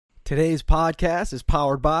Today's podcast is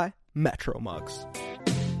powered by Metro Mugs.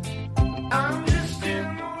 I'm just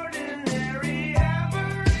an ordinary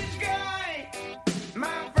average guy.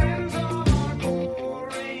 My friends all are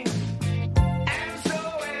boring, and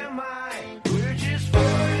so am I. We're just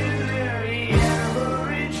ordinary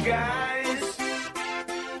average guys.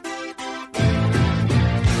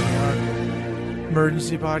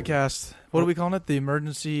 Emergency podcast. What are we calling it? The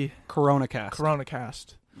emergency Coronacast.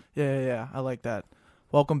 Coronacast. Yeah. I like that.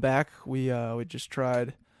 Welcome back. We just tried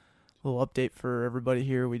a little update for everybody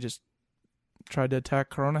here. We just tried to attack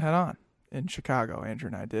Corona head on in Chicago. Andrew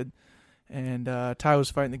and I did, and Ty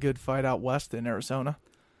was fighting the good fight out west in Arizona,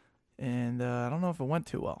 and I don't know if it went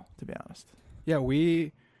too well, to be honest. Yeah,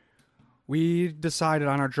 we decided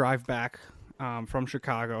on our drive back from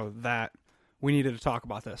Chicago that we needed to talk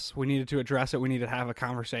about this. We needed to address it. We needed to have a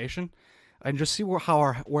conversation and just see where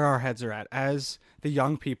our heads are at as the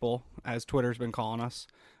young people, as Twitter's been calling us.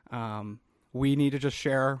 We need to just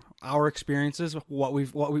share our experiences,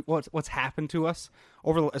 what's happened to us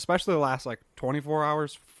over, especially the last 24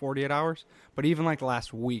 hours, 48 hours, but even the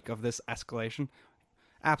last week of this escalation.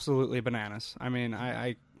 Absolutely bananas. I mean,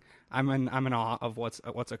 I'm in awe of what's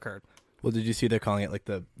occurred. Well, did you see they're calling it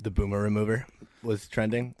the boomer remover was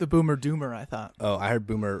trending? The boomer doomer, I thought. Oh, I heard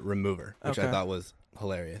boomer remover, which Okay. I thought was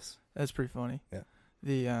hilarious. That's pretty funny.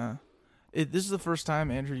 Yeah. This is the first time,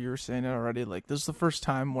 Andrew, you were saying it already, this is the first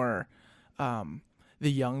time where the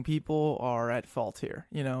young people are at fault here.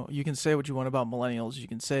 You know, you can say what you want about millennials, you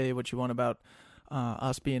can say what you want about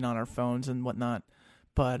us being on our phones and whatnot,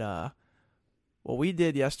 but what we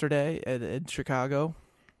did yesterday in Chicago,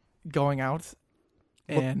 going out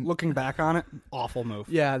and Looking back on it, awful move.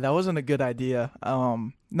 yeah, that wasn't a good idea.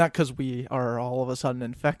 Not because we are all of a sudden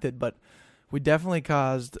infected, but we definitely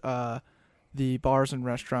caused the bars and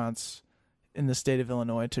restaurants in the state of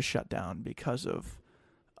Illinois to shut down because of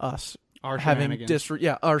us Our having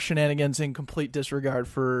shenanigans. our shenanigans in complete disregard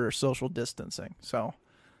for social distancing. So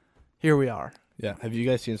here we are. Yeah. Have you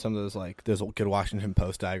guys seen some of those, there's a good Washington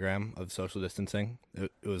Post diagram of social distancing?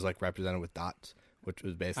 It was represented with dots, which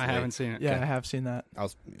was basically... I haven't seen it. Yeah, Okay. I have seen that.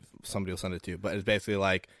 Somebody will send it to you, but it's basically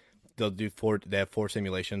they have 4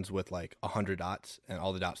 simulations with 100 dots, and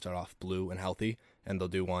all the dots start off blue and healthy, and they'll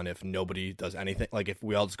do one if nobody does anything, if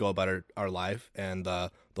we all just go about our life, and the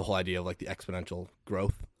whole idea of the exponential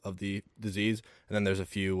growth of the disease. And then there's a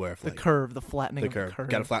few where if The curve, the flattening of the curve.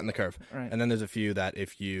 gotta flatten the curve. Right. And then there's a few that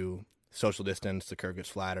if you social distance, the curve gets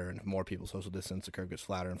flatter, and if more people social distance, the curve gets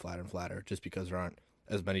flatter and flatter and flatter, just because there aren't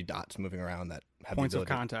as many dots moving around that have Points the of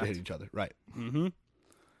ability contact. to hit each other. Right. Mm-hmm.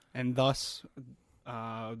 And thus,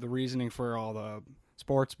 the reasoning for all the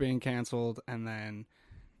sports being canceled, and then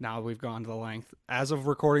now we've gone to the length. As of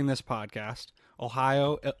recording this podcast,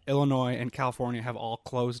 Ohio, Illinois, and California have all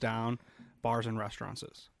closed down bars and restaurants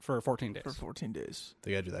for 14 days. For 14 days.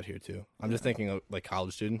 They gotta do that here too. I'm just thinking of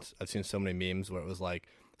college students. I've seen so many memes where it was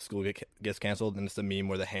school gets canceled, and it's the meme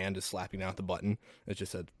where the hand is slapping down at the button. It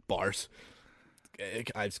just said bars.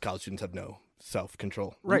 College students have no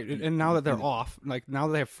self-control. Right, and now that they're off, now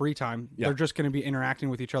that they have free time, Yeah. they're just going to be interacting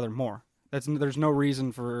with each other more. There's no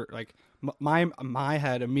reason for my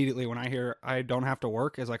head immediately when I hear I don't have to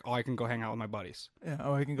work is I can go hang out with my buddies. Yeah.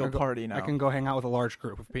 Oh, I can go party now. I can go hang out with a large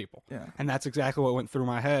group of people. Yeah. And that's exactly what went through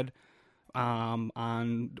my head.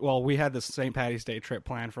 We had this St. Patty's Day trip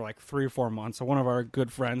planned for 3 or 4 months. So one of our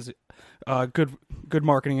good friends, good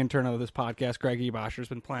marketing intern of this podcast, Greg Ebosher, has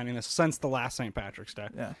been planning this since the last St. Patrick's Day.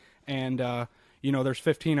 Yeah. And there's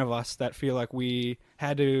 15 of us that feel like we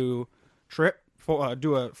had to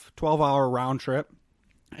do a 12-hour round trip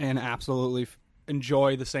and absolutely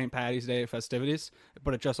enjoy the St. Patty's Day festivities,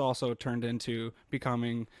 but it just also turned into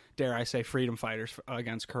becoming, dare I say, freedom fighters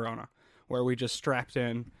against Corona, where we just strapped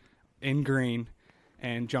in green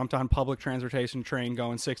and jumped on public transportation train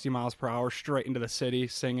going 60 miles per hour straight into the city,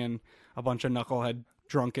 singing a bunch of knucklehead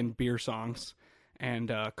drunken beer songs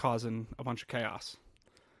and causing a bunch of chaos.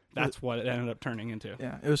 That's what it ended up turning into.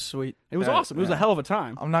 Yeah, it was sweet. It was awesome. It was a hell of a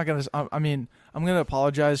time. I'm not going to, I'm going to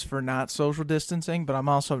apologize for not social distancing, but I'm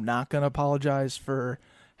also not going to apologize for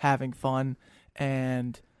having fun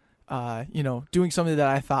and, doing something that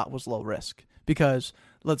I thought was low risk. Because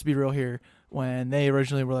let's be real here, when they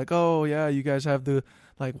originally were like, oh yeah, you guys have the,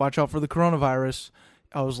 watch out for the coronavirus.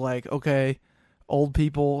 I was like, okay, old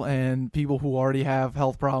people and people who already have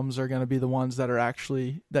health problems are going to be the ones that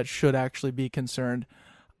should actually be concerned.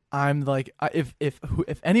 I'm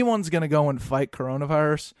if anyone's going to go and fight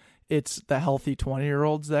coronavirus, it's the healthy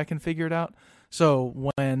 20-year-olds that can figure it out. So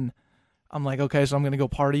when I'm like, okay, so I'm going to go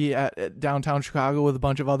party at downtown Chicago with a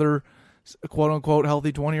bunch of other quote unquote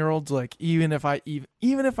healthy 20-year-olds, even if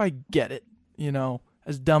I get it,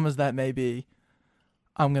 as dumb as that may be,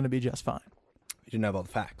 I'm going to be just fine. You didn't have all the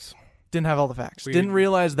facts. Didn't have all the facts. Didn't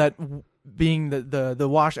realize that being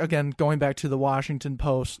again, going back to the Washington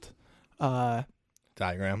Post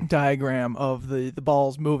Diagram of the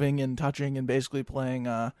balls moving and touching and basically playing,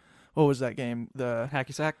 what was that game? The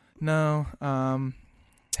Hacky sack. No,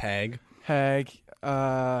 Tag.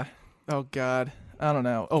 oh God, I don't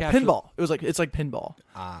know. Oh, Catch pinball. It's like pinball.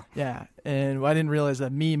 Yeah, and I didn't realize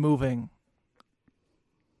that me moving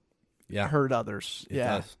hurt others. It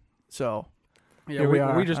does. So Yeah, here we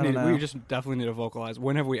are. we just I don't need know. we just definitely need to vocalize.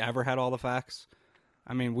 When have we ever had all the facts?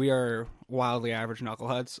 I mean, we are wildly average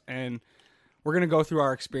knuckleheads, and we're gonna go through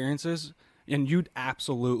our experiences. And you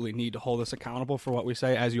absolutely need to hold us accountable for what we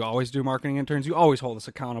say, as you always do, marketing interns. You always hold us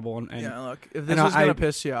accountable. And Yeah, look, if this and is gonna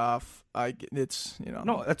piss you off, it's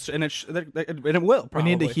no, that's and it will. Probably. We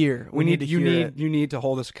need to hear. You need to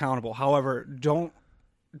hold us accountable. However, don't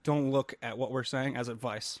look at what we're saying as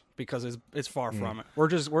advice, because it's far from it.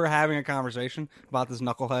 We're having a conversation about this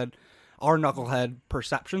our knucklehead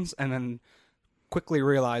perceptions, and then quickly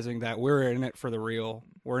realizing that we're in it for the real.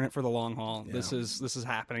 We're in it for the long haul. Yeah. This is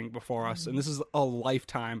happening before us, and this is a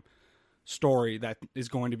lifetime story that is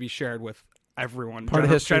going to be shared with everyone. Part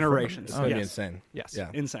of history generations. It's going to be Yes. insane. Yes,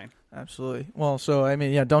 Yeah. insane. Absolutely. Well, so I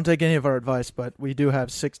mean, don't take any of our advice, but we do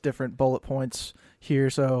have 6 different bullet points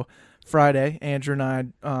here. So Friday, Andrew and I,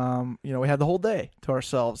 we had the whole day to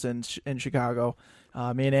ourselves in Chicago.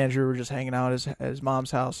 Me and Andrew were just hanging out at his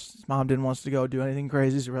mom's house. His mom didn't want us to go do anything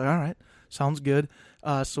crazy, so we're like, all right, sounds good.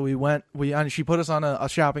 So we went. She put us on a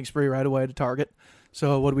shopping spree right away to Target.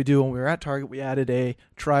 So what did we do when we were at Target? We added a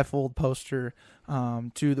trifold poster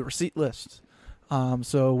to the receipt list.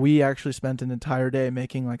 So we actually spent an entire day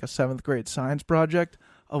making like a 7th grade science project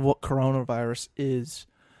of what coronavirus is.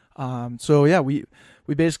 So yeah, we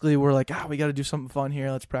basically were like, we got to do something fun here.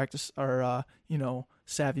 Let's practice our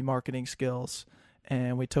savvy marketing skills.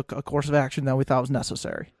 And we took a course of action that we thought was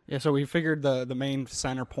necessary. Yeah, so we figured the main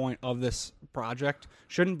center point of this project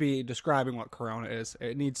shouldn't be describing what Corona is.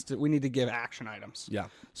 We need to give action items. Yeah.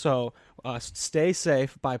 So stay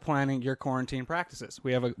safe by planning your quarantine practices.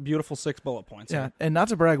 We have a beautiful 6 bullet points. Yeah, and not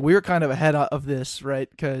to brag, we were kind of ahead of this, right?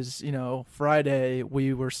 Because, Friday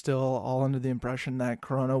we were still all under the impression that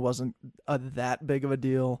Corona wasn't that big of a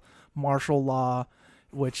deal. Martial law,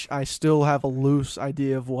 which I still have a loose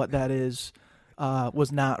idea of what that is,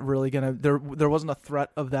 was not really going to, there wasn't a threat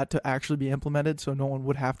of that to actually be implemented, so no one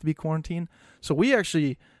would have to be quarantined. So we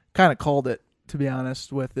actually kind of called it, to be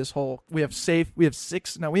honest, with this whole, we have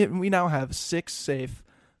 6, now we now have 6 safe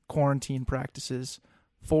quarantine practices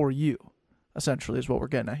for you, essentially, is what we're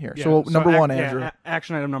getting at here. Yeah, so number one, Andrew.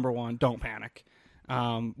 Action item number 1, don't panic.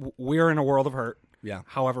 We're in a world of hurt. Yeah.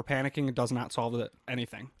 However, panicking does not solve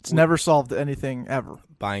anything. It's never solved anything ever.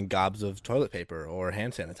 Buying gobs of toilet paper or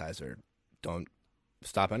hand sanitizer don't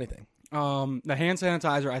stop anything. The hand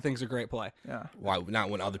sanitizer, I think, is a great play. Yeah. Why not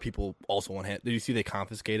when other people also want hand? Did you see they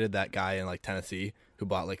confiscated that guy in like Tennessee who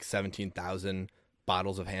bought like 17,000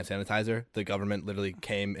 bottles of hand sanitizer? The government literally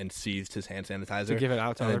came and seized his hand sanitizer To give it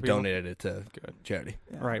out to and other then people? donated it to charity.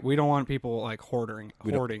 Yeah. Right. We don't want people like hoarding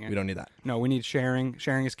We it. don't need that. No, we need sharing.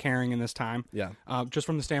 Sharing is caring in this time. Yeah. Just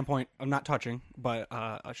from the standpoint of not touching, but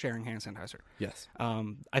sharing hand sanitizer. Yes.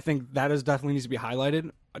 I think that definitely needs to be highlighted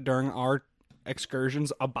during our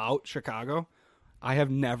excursions about Chicago. I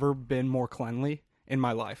have never been more cleanly in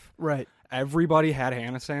my life. Right. Everybody had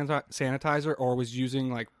hand sanitizer or was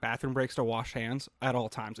using like bathroom breaks to wash hands at all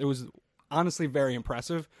times. It was honestly very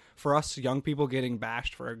impressive for us young people getting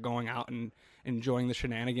bashed for going out and enjoying the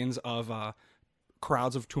shenanigans of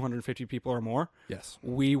crowds of 250 people or more. Yes.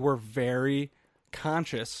 We were very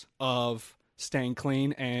conscious of staying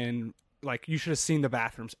clean, and like you should have seen the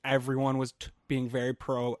bathrooms. Everyone was being very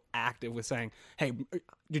proactive with saying, "Hey,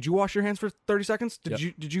 did you wash your hands for 30 seconds?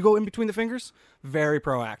 Did you go in between the fingers?" Very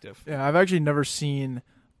proactive. Yeah, I've actually never seen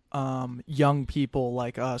young people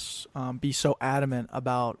like us be so adamant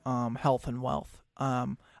about health and wealth.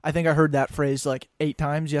 I think I heard that phrase like 8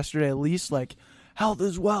 times yesterday at least, like, health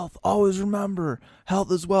is wealth. Always remember,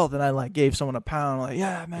 health is wealth. And I like gave someone a pound, like,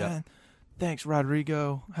 yeah, man, thanks,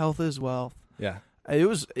 Rodrigo. Health is wealth. Yeah.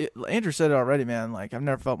 Andrew said it already, man. Like, I've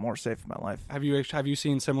never felt more safe in my life. Have you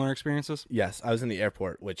seen similar experiences? Yes. I was in the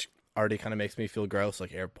airport, which already kind of makes me feel gross.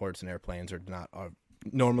 Like airports and airplanes are not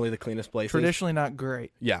normally the cleanest places. Traditionally not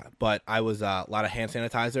great. Yeah, but I was a lot of hand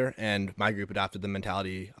sanitizer, and my group adopted the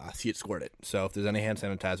mentality, see it, squirt it. So if there's any hand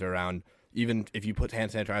sanitizer around, even if you put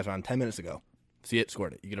hand sanitizer on 10 minutes ago, see it,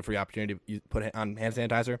 squirt it. You get a free opportunity to put it on hand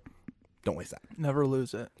sanitizer. Don't waste that. Never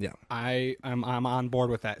lose it. Yeah. I'm on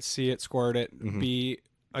board with that. See it, squirt it. Mm-hmm. Be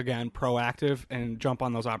again, proactive and jump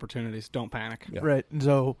on those opportunities. Don't panic. Yeah. Right. And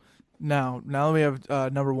so now that we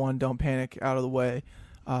have number 1, don't panic, out of the way,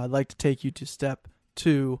 I'd like to take you to step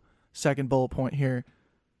 2, second bullet point here.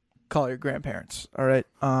 Call your grandparents. All right.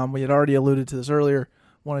 We had already alluded to this earlier.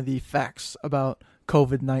 One of the facts about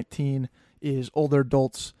COVID-19 is older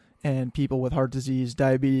adults and people with heart disease,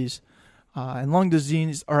 diabetes, and lung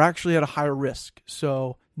disease are actually at a higher risk.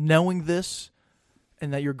 So knowing this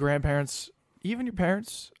and that your grandparents, even your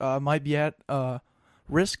parents, might be at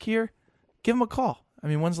risk here, give them a call. I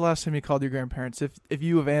mean, when's the last time you called your grandparents? If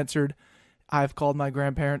you have answered, I've called my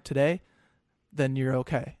grandparent today, then you're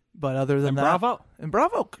okay. But other than that, bravo. And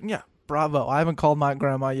bravo. Yeah, bravo. I haven't called my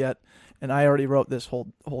grandma yet, and I already wrote this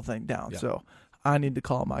whole thing down. Yeah. So I need to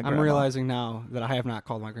call my grandma. I'm realizing now that I have not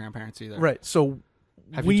called my grandparents either. Right. So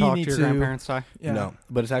Have we you talked need to your to, grandparents, Ty? Yeah. No,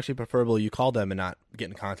 but it's actually preferable you call them and not get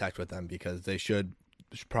in contact with them because they should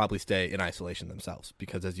probably stay in isolation themselves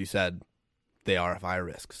because, as you said, they are at higher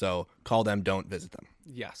risk. So call them, don't visit them.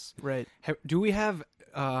 Yes. Right. Do we have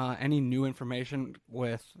any new information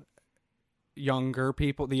with younger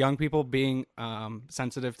people, the young people being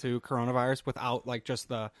sensitive to coronavirus without like just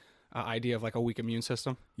the idea of like a weak immune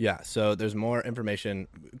system? Yeah, so there's more information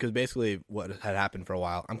because basically what had happened for a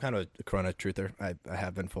while, I'm kind of a corona truther. I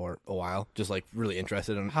have been for a while, just like really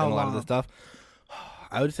interested in a lot of this stuff.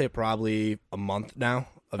 I would say probably a month now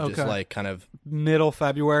of just Okay. like kind of Middle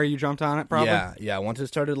February, you jumped on it, probably. Yeah. Once it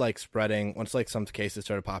started like spreading, once like some cases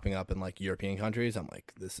started popping up in like European countries, I'm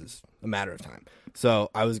like, this is a matter of time.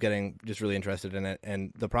 So I was getting just really interested in it.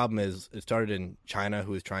 And the problem is it started in China,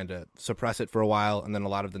 who was trying to suppress it for a while. And then a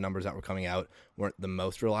lot of the numbers that were coming out weren't the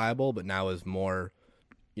most reliable, but now as more,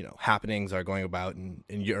 happenings are going about in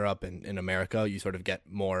Europe and in America, you sort of get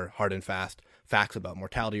more hard and fast facts about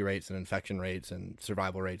mortality rates and infection rates and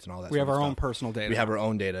survival rates and all that. We have sort our of own stuff. personal data. We have our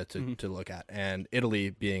own data to look at. And Italy,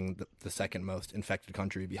 being the second most infected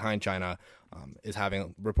country behind China, is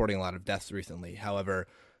reporting a lot of deaths recently. However,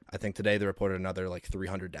 I think today they reported another like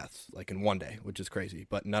 300 deaths, like in one day, which is crazy.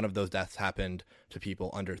 But none of those deaths happened to people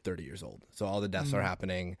under 30 years old. So all the deaths are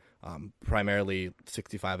happening primarily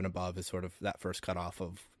 65 and above is sort of that first cutoff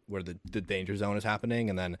of where the danger zone is happening.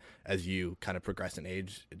 And then as you kind of progress in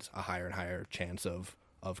age, it's a higher and higher chance of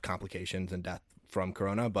complications and death from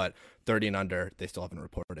corona. But 30 and under, they still haven't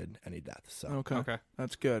reported any deaths. So Okay.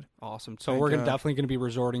 That's good. Awesome. So Thank we're God. definitely going to be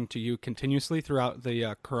resorting to you continuously throughout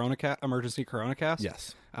the emergency Coronacast.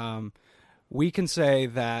 yes. We can say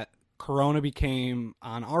that Corona became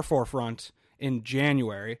on our forefront in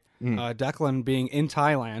January. Declan being in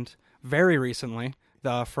Thailand very recently,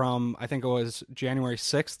 from I think it was January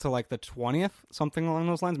 6th to like the 20th, something along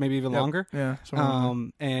those lines, maybe even longer. Yeah.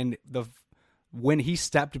 And when he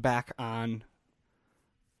stepped back on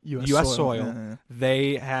U.S. U.S. soil, Yeah.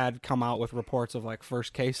 they had come out with reports of like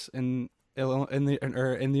first case in the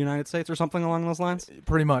United States or something along those lines.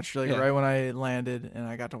 Pretty much. Like Yeah. right when I landed and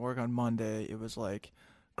I got to work on Monday, it was like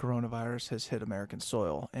coronavirus has hit American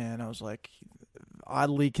soil. And I was like,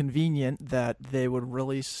 oddly convenient that they would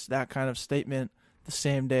release that kind of statement the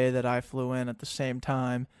same day that I flew in at the same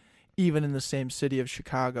time, even in the same city of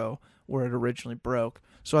Chicago where it originally broke.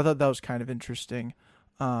 So I thought that was kind of interesting.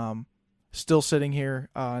 Still sitting here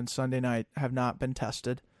on Sunday night, have not been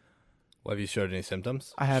tested. Well, have you showed any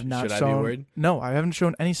symptoms? I have not Should shown. I be worried? No, I haven't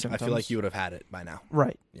shown any symptoms. I feel like you would have had it by now.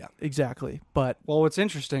 Right. Yeah. Exactly. But Well, what's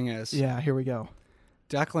interesting is yeah, here we go.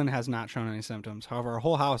 Declan has not shown any symptoms. However, our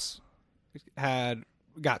whole house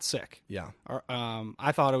got sick. Yeah.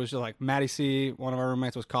 I thought it was just like Matty C, one of our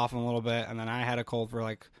roommates, was coughing a little bit, and then I had a cold for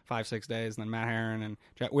like 5-6 days, and then Matt Heron and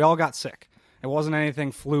Jack, we all got sick. It wasn't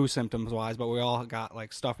anything flu symptoms wise, but we all got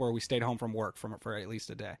like stuff where we stayed home from work for at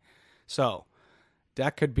least a day. So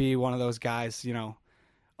Deck could be one of those guys,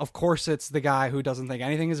 of course it's the guy who doesn't think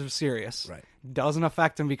anything is serious. Right. Doesn't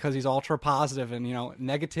affect him because he's ultra positive and,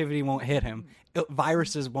 negativity won't hit him.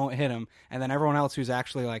 Viruses won't hit him. And then everyone else who's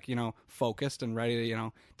actually like, focused and ready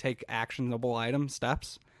to, take actionable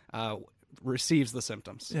steps, receives the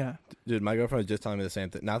symptoms. Yeah. Dude, my girlfriend was just telling me the same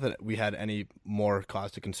thing. Not that we had any more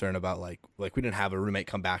cause to concern about like we didn't have a roommate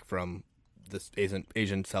come back from this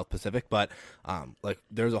Asian South Pacific, but like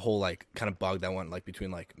there's a whole like kind of bug that went like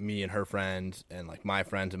between like me and her friends and like my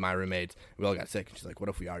friends and my roommates. We all got sick, and she's like, "What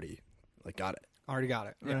if we already like got it?" Already got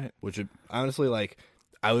it. Yeah. Right. Which would honestly like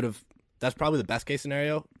I would have. That's probably the best case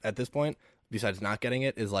scenario at this point. Besides not getting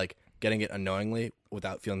it, is like getting it unknowingly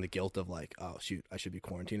without feeling the guilt of like, oh shoot, I should be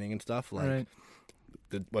quarantining and stuff. Like Right.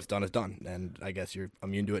 what's done is done, and I guess you're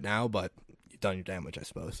immune to it now, but you've done your damage, I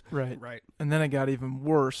suppose. Right. Right. And then it got even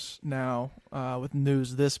worse now with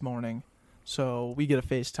news this morning. So we get a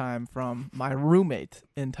FaceTime from my roommate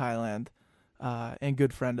in Thailand. and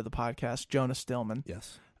good friend of the podcast, Jonah Stillman.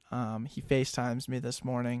 Yes. He FaceTimes me this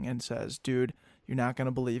morning and says, dude, you're not going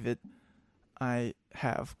to believe it. I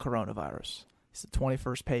have coronavirus. He's the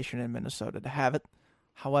 21st patient in Minnesota to have it.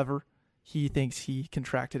 However, he thinks he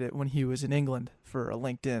contracted it when he was in England for a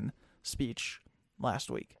LinkedIn speech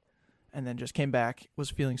last week. And then just came back,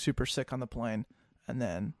 was feeling super sick on the plane. And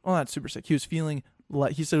then, well, not super sick. He was feeling,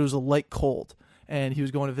 he said it was a light cold. And he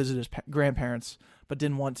was going to visit his grandparents, but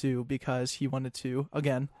didn't want to because he wanted to,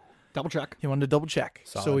 again, Double check. he wanted to double check.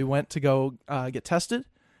 Solid. So he went to go get tested.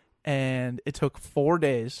 And it took 4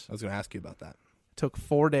 days. I was going to ask you about that. Took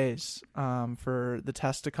 4 days for the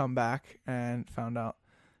test to come back, and found out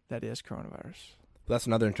that he has coronavirus. That's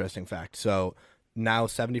another interesting fact. So now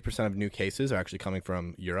 70% of new cases are actually coming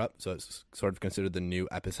from Europe. So it's sort of considered the new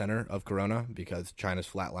epicenter of corona because China's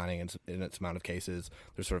flatlining in its amount of cases.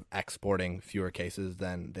 They're sort of exporting fewer cases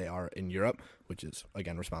than they are in Europe, which is,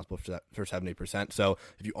 again, responsible for 70%. So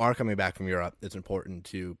if you are coming back from Europe, it's important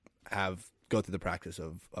to go through the practice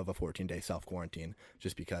of a 14-day self-quarantine,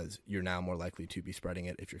 just because you're now more likely to be spreading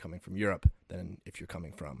it if you're coming from Europe than if you're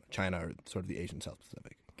coming from China or sort of the Asian South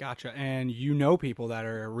Pacific. Gotcha. And you know people that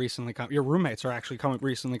are recently your roommates are actually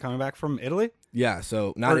recently coming back from Italy? Yeah,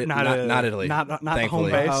 so not Italy. Not the home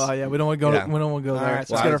thankfully. base. Oh yeah, we don't want to go. Yeah. We don't want to go there. All right, Let's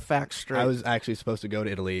so get I our was- facts straight. I was actually supposed to go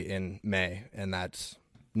to Italy in May, and that's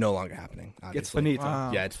no longer happening. Obviously. It's finito.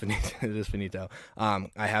 Wow. Yeah, it's finito. It is finito. I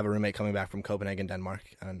have a roommate coming back from Copenhagen, Denmark,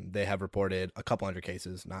 and they have reported a couple hundred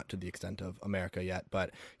cases, not to the extent of America yet,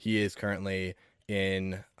 but he is currently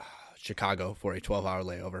in Chicago for a 12-hour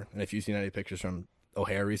layover. And if you've seen any pictures from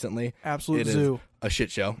O'Hare recently, Absolute it is zoo. a shit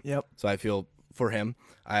show. Yep. So I feel for him.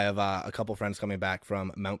 I have a couple friends coming back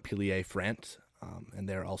from Montpellier, France, and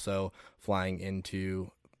they're also flying into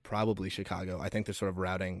probably Chicago. I think they're sort of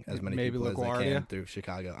routing as many Maybe people as they LaGuardia? can through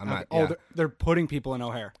Chicago. I'm not. Oh, Yeah, they're putting people in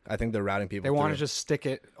O'Hare. I think they're routing people. They want to through. just stick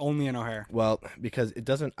it only in O'Hare. Well, because it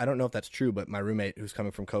doesn't. I don't know if that's true, but my roommate who's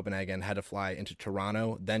coming from Copenhagen had to fly into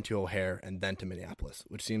Toronto, then to O'Hare, and then to Minneapolis,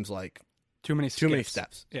 which seems like Too many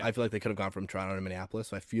steps. Yeah. I feel like they could have gone from Toronto to Minneapolis.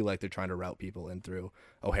 So I feel like they're trying to route people in through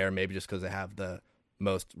O'Hare, maybe just because they have the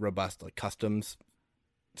most robust like customs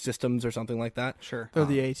systems or something like that. Sure. They're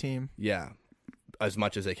the A team. Yeah, as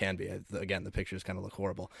much as they can be. Again, the pictures kind of look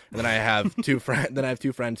horrible. And then I have two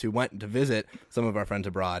friends who went to visit some of our friends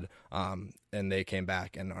abroad, and they came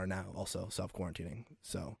back and are now also self-quarantining.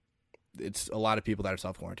 So it's a lot of people that are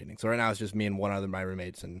self-quarantining. So right now it's just me and one other of my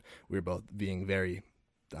roommates, and we're both being very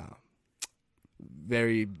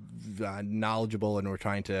knowledgeable, and we're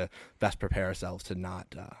trying to best prepare ourselves to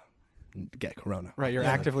not get corona. Right, you're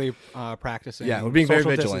actively practicing. Yeah, we're being very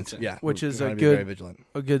social vigilant. distancing. Yeah, Which we're is trying a to be very good- vigilant.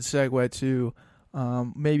 A good segue to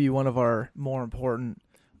maybe one of our more important,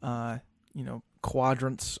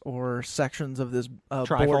 quadrants or sections of this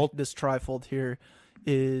Trifold. board. This trifold here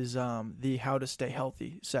is the how to stay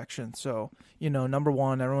healthy section. So, number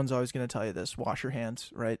one, everyone's always going to tell you this: wash your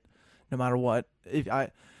hands, right? No matter what.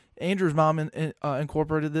 Andrew's mom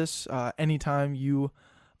incorporated this. Anytime you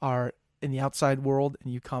are in the outside world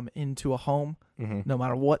and you come into a home, no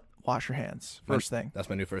matter what, wash your hands. First thing. That's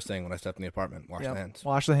my new first thing when I step in the apartment. Wash Yep. the hands.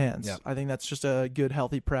 Wash the hands. Yep. I think that's just a good,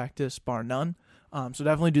 healthy practice, bar none. So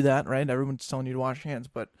definitely do that, right? Everyone's telling you to wash your hands.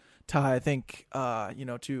 But, Ty, I think,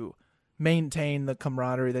 to maintain the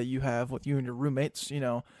camaraderie that you have with you and your roommates,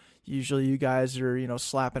 usually you guys are,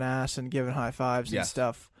 slapping ass and giving high fives and Yes.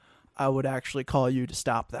 stuff. I would actually call you to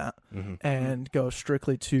stop that and go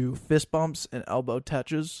strictly to fist bumps and elbow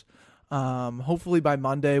touches. Hopefully by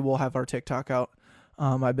Monday we'll have our TikTok out.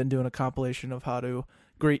 I've been doing a compilation of how to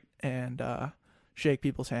greet and shake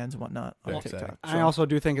people's hands and whatnot on Very TikTok. exciting. I also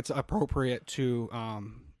do think it's appropriate to,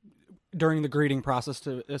 during the greeting process,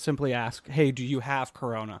 to simply ask, "Hey, do you have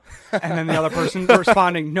corona?" And then the other person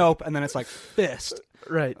responding, "Nope," and then it's like fist,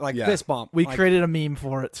 Right. like Yeah. fist bump. We Like, created a meme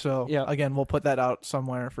for it, so Yeah. again, we'll put that out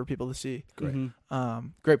somewhere for people to see. Great.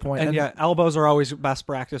 Great point. And yeah, elbows are always best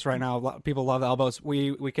practice right now. People love elbows.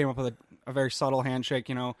 We came up with a very subtle handshake.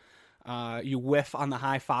 You whiff on the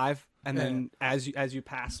high five, and then as you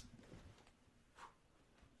pass.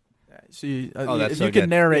 So you, that's if so you can good.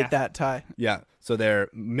 narrate Yeah. that, Ty. Yeah. So they're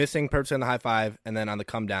missing purposely on the high five, and then on the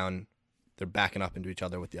come down, they're backing up into each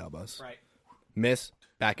other with the elbows. Right. Miss,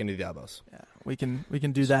 back into the elbows. Yeah, we can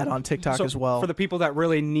do that on TikTok So as well. for the people that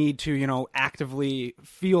really need to, actively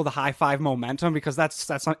feel the high five momentum, because that's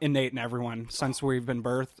not innate in everyone. Since we've been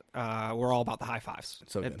birthed, we're all about the high fives.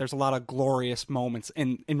 So good. There's a lot of glorious moments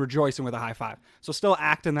in rejoicing with a high five. So still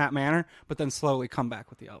act in that manner, but then slowly come back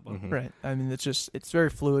with the elbow. Right. I mean, it's very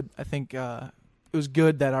fluid. I think was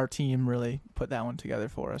good that our team really put that one together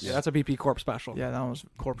for us. Yeah, that's a BP Corp special. Yeah, that one was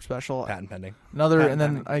corporate special. Patent pending. And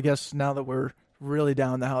then I guess now that we're really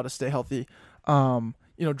down to how to stay healthy,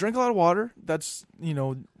 drink a lot of water. That's,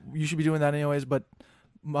 you should be doing that anyways, but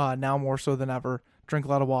now more so than ever, drink a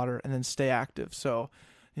lot of water and then stay active. So,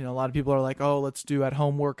 a lot of people are like, oh, let's do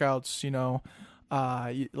at-home workouts,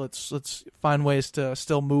 let's find ways to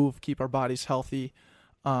still move, keep our bodies healthy.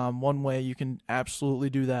 One way you can absolutely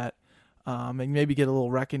do that, and maybe get a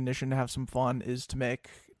little recognition to have some fun, is to make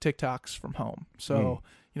TikToks from home. So,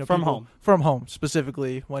 From home. From home,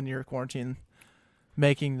 specifically when you're quarantined,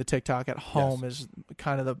 making the TikTok at home is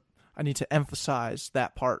kind of I need to emphasize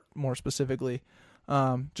that part more specifically.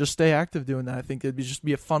 Just stay active doing that. I think it'd just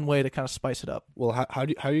be a fun way to kind of spice it up. Well, how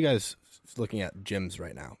are you guys looking at gyms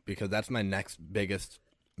right now? Because that's my next biggest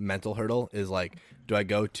mental hurdle is like, do I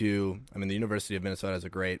go to, the University of Minnesota has a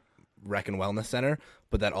great rec and wellness center,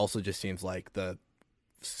 but that also just seems like the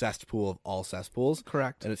cesspool of all cesspools.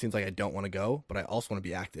 Correct. And it seems like I don't want to go, but I also want to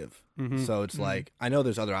be active. Mm-hmm. So it's like, I know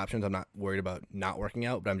there's other options. I'm not worried about not working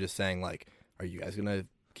out, but I'm just saying, like, are you guys going to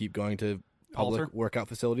keep going to public Alter? workout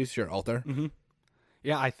facilities? Sure, Alter. Mm-hmm.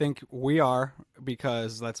 Yeah, I think we are,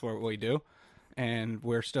 because that's what we do. And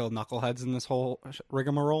we're still knuckleheads in this whole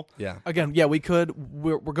rigmarole. Yeah. Again, we could.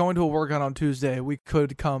 We're going to a workout on Tuesday. We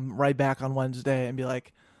could come right back on Wednesday and be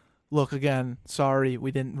like, look, again, sorry,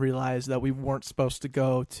 we didn't realize that we weren't supposed to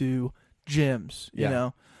go to gyms, you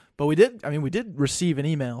know. But we did. We did receive an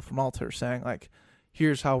email from Alter saying, like,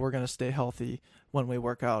 here's how we're going to stay healthy when we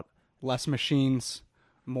work out. Less machines,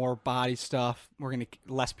 more body stuff. We're going to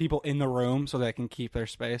less people in the room so they can keep their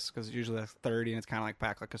space, because usually that's 30 and it's kind of like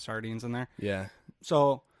packed like a sardines in there. Yeah.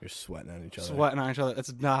 So You're sweating on each other. sweating on each other.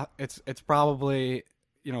 It's not. It's probably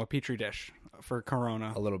a petri dish for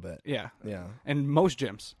Corona. A little bit. Yeah. Yeah. And most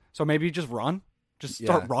gyms. So maybe just run. Just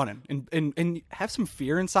start running and have some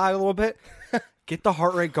fear inside a little bit. Get the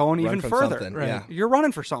heart rate going even further. Right. Yeah. You're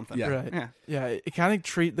running for something. Yeah. Right. Yeah. It kind of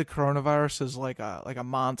treat the coronavirus as like a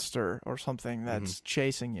monster or something that's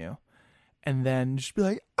chasing you, and then just be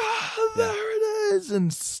like, there it is,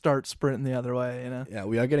 and start sprinting the other way. Yeah,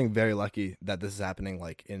 we are getting very lucky that this is happening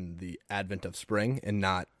like in the advent of spring and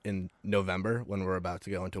not in November when we're about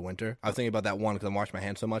to go into winter. I was thinking about that one because I'm washing my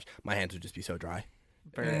hands so much. My hands would just be so dry.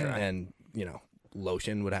 Very dry. And,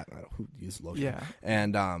 lotion would happen. Who uses lotion? Yeah.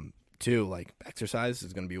 And, two, like, exercise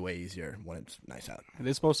is going to be way easier when it's nice out. It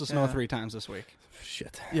is supposed to snow 3 times this week.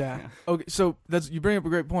 Shit. Yeah. Okay. So you bring up a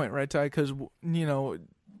great point, right, Ty? Because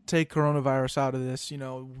take coronavirus out of this.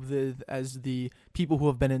 As the people who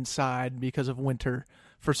have been inside because of winter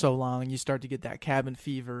for so long, you start to get that cabin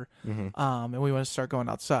fever, and we want to start going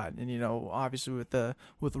outside. And obviously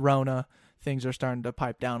with Rona, things are starting to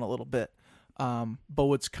pipe down a little bit. But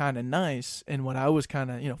what's kind of nice, and what I was kind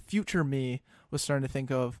of future me was starting to think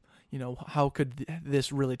of. How could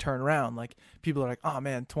this really turn around? Like, people are like, oh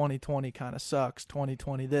man, 2020 kind of sucks.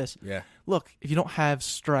 2020 this. Yeah. Look, if you don't have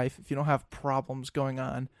strife, if you don't have problems going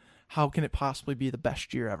on, how can it possibly be the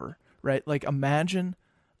best year ever? Right? Like, imagine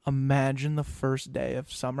the first day of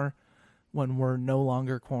summer when we're no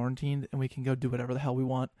longer quarantined and we can go do whatever the hell we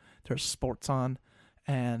want. There's sports on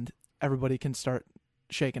and everybody can start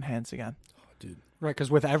shaking hands again. Oh, dude. Right, because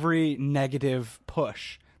with every negative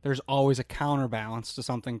push, there's always a counterbalance to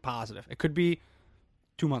something positive. It could be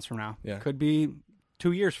 2 months from now. Yeah. It could be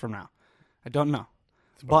 2 years from now. I don't know.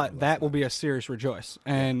 But that will be a serious rejoice.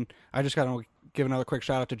 And I just got to give another quick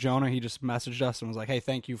shout out to Jonah. He just messaged us and was like, hey,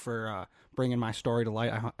 thank you for bringing my story to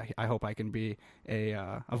light. I hope I can be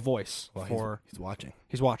a voice for... He's watching.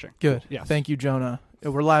 He's watching. Good. Yes. Thank you, Jonah.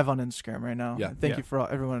 We're live on Instagram right now. Yeah. Thank you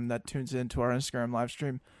for everyone that tunes in to our Instagram live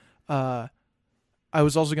stream. I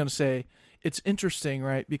was also going to say, it's interesting,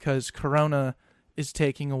 right? Because Corona is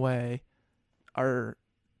taking away our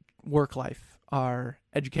work life, our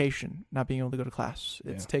education, not being able to go to class.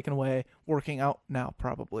 It's taken away working out now,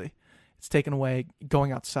 probably. It's taken away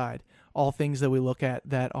going outside. All things that we look at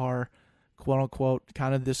that are, quote unquote,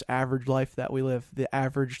 kind of this average life that we live, the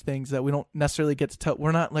average things that we don't necessarily get to tell.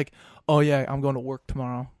 We're not like, oh yeah, I'm going to work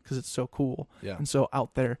tomorrow because it's so cool and so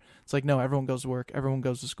out there. It's like, no, everyone goes to work, everyone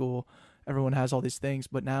goes to school, everyone has all these things,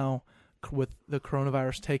 but now with the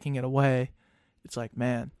coronavirus taking it away, it's like,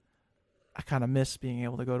 man, I kind of miss being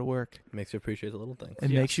able to go to work. It makes you appreciate the little things.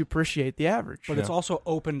 It makes you appreciate the average. But it's also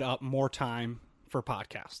opened up more time for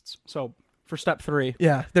podcasts. So for step 3,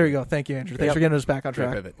 yeah, there you go. Thank you, Andrew. Thanks for getting us back on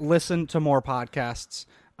track. Pivot. listen to more podcasts.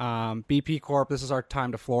 BP Corp, this is our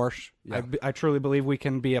time to flourish. Yeah. I truly believe we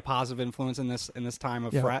can be a positive influence in this time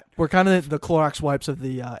of fret. We're kind of the Clorox wipes of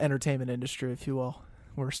the entertainment industry, if you will.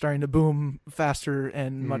 We're starting to boom faster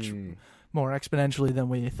and more exponentially than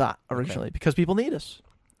we thought originally because people need us.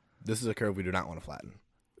 This is a curve we do not want to flatten.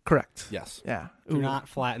 Correct. Yes. Yeah. Do not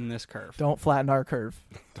flatten this curve. Don't flatten our curve.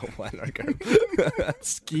 Don't flatten our curve.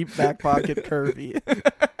 Let's keep back pocket curvy.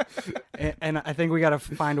 And I think we got to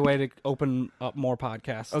find a way to open up more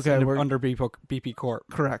podcasts. Okay, we're under BP Corp.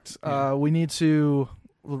 Correct. Yeah. We need to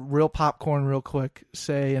real popcorn, real quick.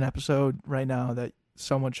 Say an episode right now that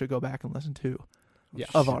someone should go back and listen to Yes.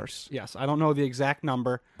 of ours. Yes, I don't know the exact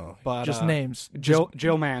number, Oh. but Just names. Jill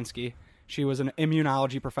Mansky. She was an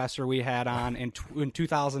immunology professor we had on in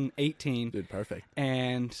 2018, Dude, perfect.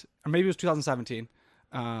 or maybe it was 2017.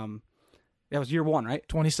 That was year one, right?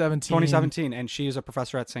 2017. 2017, and she is a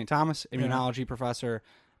professor at St. Thomas, immunology professor.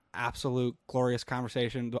 Absolute glorious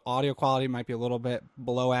conversation. The audio quality might be a little bit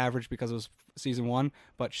below average because it was season one,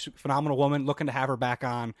 but she's a phenomenal woman. Looking to have her back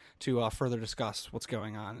on to further discuss what's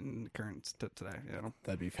going on in the current today. You know?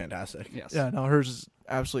 That'd be fantastic. Yes. Yeah, no, hers is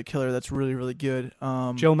absolutely killer. That's really, really good.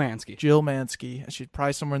 Jill Mansky. Jill Mansky. She's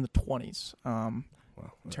probably somewhere in the 20s Wow.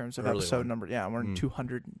 in terms of Early episode one. number. Yeah, we're in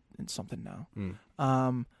 200 and something now.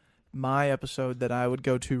 Mm. My episode that I would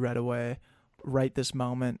go to right away, right this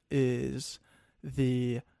moment, is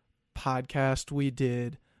the podcast we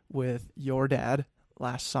did with your dad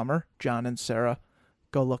last summer, John and Sarah.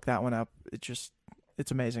 Go look that one up. It's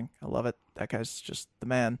amazing. I love it. That guy's just the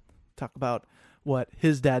man. Talk about what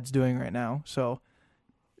his dad's doing right now. So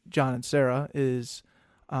John and Sarah is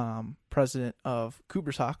president of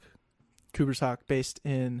Cooper's Hawk. Cooper's Hawk based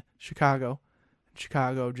in Chicago.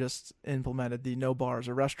 Chicago just implemented the no bars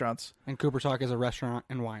or restaurants. And Cooper's Hawk is a restaurant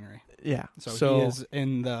and winery. Yeah. So he is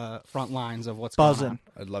in the front lines of what's going buzzing. on.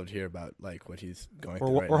 I'd love to hear about like what he's going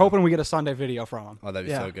through right We're now. hoping we get a Sunday video from him. Oh, that'd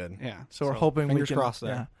be Yeah. so good. Yeah. So we're hoping we fingers can crossed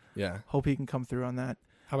there. Yeah, Yeah. hope he can come through on that.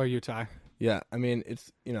 How about you, Ty? Yeah. I mean,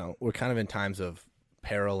 it's, we're kind of in times of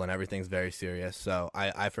peril and everything's very serious. So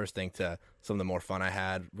I first think to some of the more fun I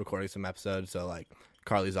had recording some episodes. So like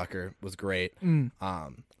Carly Zucker was great.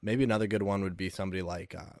 Maybe another good one would be somebody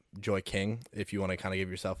like Joy King, if you want to kind of give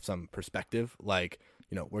yourself some perspective. Like,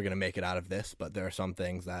 we're going to make it out of this, but there are some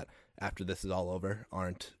things that after this is all over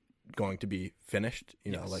aren't going to be finished.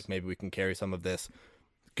 Yes. Like maybe we can carry some of this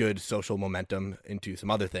good social momentum into some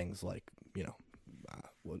other things like,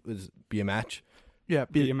 what was it, be a match? Yeah,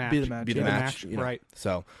 be the match. Be the yeah. match, right.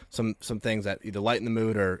 So some things that either lighten the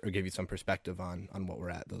mood or give you some perspective on what we're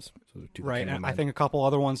at. Those are two that Right. came to And I mind. think a couple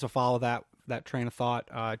other ones to follow that train of thought.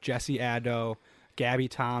 Jesse Addo, Gabby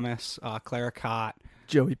Thomas, Clara Cott,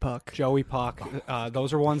 Joey Puck. Joey Puck.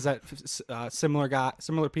 Those are ones that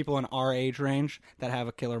similar people in our age range that have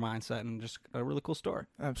a killer mindset and just a really cool story.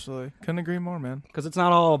 Absolutely. Couldn't agree more, man. Because it's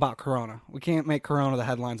not all about Corona. We can't make Corona the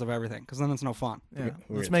headlines of everything because then it's no fun. Yeah.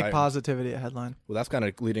 We're Let's getting make tired. positivity a headline. Well, that's kind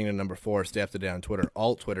of leading to number 4. Stay up to date on Twitter.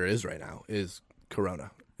 All Twitter is right now is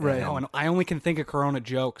Corona. Right. Oh, and I only can think of Corona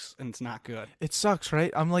jokes, and it's not good. It sucks,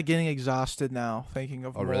 right? I'm like getting exhausted now thinking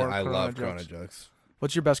of Oh, more really? I Corona love jokes. Corona jokes.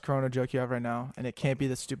 What's your best Corona joke you have right now? And it can't be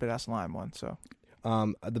the stupid ass lime one. So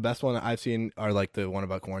The best one I've seen are like the one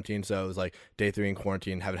about quarantine. So it was like day 3 in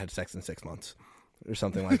quarantine, haven't had sex in 6 months, or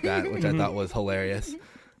something like that, which I thought was hilarious.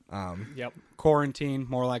 Yep. Quarantine,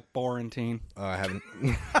 more like Borantine. I haven't.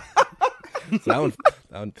 So that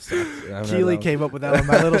one sucks. I haven't heard Keely that one. came up with that one.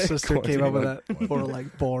 My little sister came up with Quarantine, that for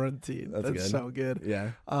like quarantine. That's That's good. so good.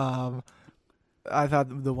 Yeah. I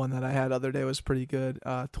thought the one that I had the other day was pretty good.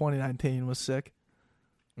 2019 was sick.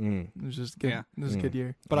 Mm. It was just good. Yeah. It was a good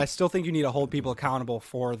year. But I still think you need to hold people accountable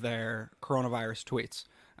for their coronavirus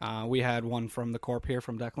tweets. We had one from the Corp here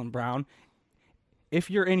from Declan Brown. If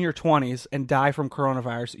you're in your 20s and die from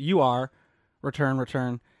coronavirus, you are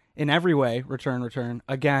return. In every way, return.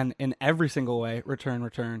 Again, in every single way,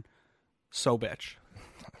 return. So bitch.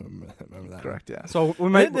 I remember that. Correct. Yeah. So we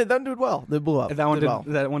might. That did well. They blew up. That one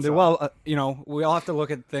did well. well. We all have to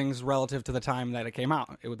look at things relative to the time that it came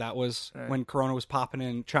out. That was Right. when Corona was popping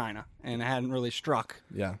in China and it hadn't really struck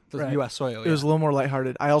Yeah. the Right. U.S. soil. It was yet. a little more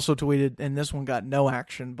lighthearted. I also tweeted, and this one got no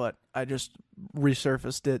action, but I just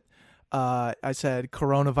resurfaced it. I said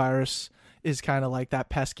coronavirus is kind of like that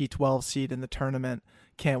pesky 12 seed in the tournament.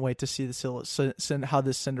 Can't wait to see how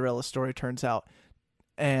this Cinderella story turns out.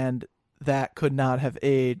 And that could not have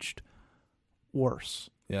aged worse.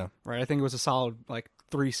 Yeah. right. I think it was a solid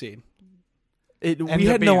 3 seed. We Ended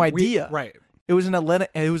up had no being- idea. right. It was an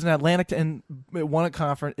Atlantic, and it won a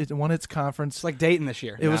conference. It won its conference. It's like Dayton this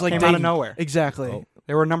year. It was like came out of Dayton. nowhere. Exactly. Oh.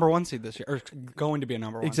 They were a number 1 seed this year, or going to be a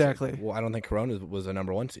number 1 Exactly. Well, I don't think Corona was a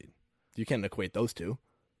number 1 seed. You can't equate those two. seed.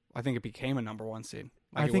 I think it became a number 1 seed.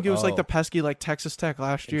 I think it was like Oh. the pesky Texas Tech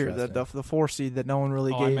last year, the 4 seed that no one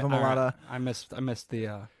really gave them a lot of. I missed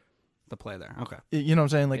the play there. Okay. You know what I'm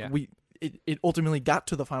saying? Like Yeah. it ultimately got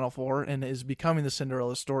to the Final Four and is becoming the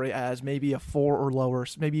Cinderella story as maybe a 4 or lower,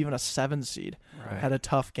 maybe even a 7 seed. Right. Had a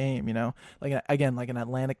tough game, like an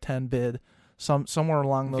Atlantic 10 bid, somewhere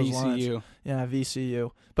along those lines. VCU. Yeah,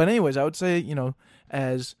 VCU. But anyways, I would say,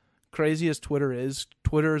 as crazy as Twitter is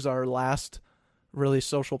our last really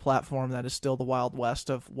social platform that is still the Wild West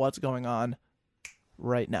of what's going on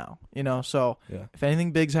right now. So Yeah. if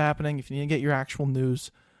anything big's happening, if you need to get your actual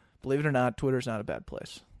news, believe it or not, Twitter's not a bad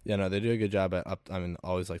place. Yeah, no, they do a good job at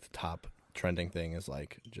always like the top trending thing is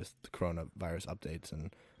like just the coronavirus updates,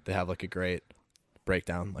 and they have like a great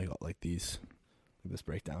breakdown, like this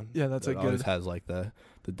breakdown. Yeah, that's that a always good. has like the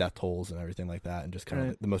death tolls and everything like that, and just kind of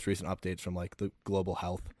Right. the most recent updates from like the global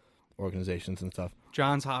health organizations and stuff.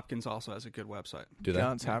 Johns Hopkins also has a good website. Do they?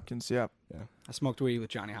 Johns Hopkins, yeah, I smoked weed with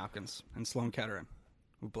Johnny Hopkins and Sloan Kettering,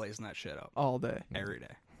 who blazing that shit up all day. every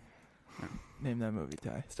day. Name that movie,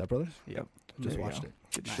 Ty. Step Brothers? Yep. Just There you watched go. it.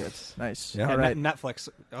 Good Nice. shit. Nice. Yeah. All And right. Netflix.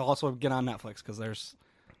 Also get on Netflix because there's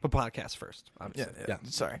a podcast first. Yeah, Obviously. yeah.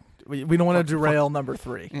 Sorry. We don't want to derail number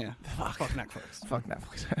 3. Yeah. Fuck Netflix. Fuck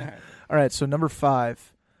Netflix. All right. All right, so number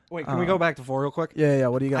 5. Wait, can we go back to 4 real quick? Yeah.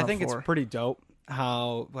 What do you got I on think 4? it's pretty dope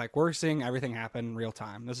how like we're seeing everything happen in real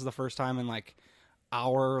time. This is the first time in like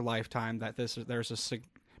our lifetime that there's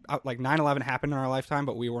like 9/11 happened in our lifetime,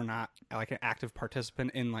 but we were not like an active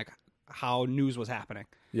participant in like how news was happening.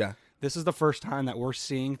 Yeah. This is the first time that we're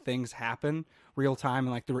seeing things happen real time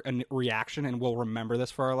and like the reaction, and we'll remember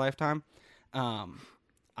this for our lifetime.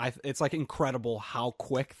 It's like incredible how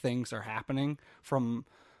quick things are happening from,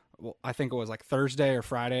 well, I think it was like Thursday or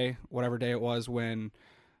Friday, whatever day it was, when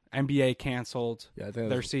NBA canceled Yeah, I think it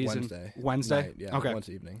their was season. Wednesday night, yeah, okay.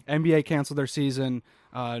 Wednesday evening. NBA canceled their season.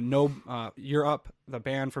 Europe, the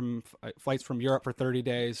ban from flights from Europe for 30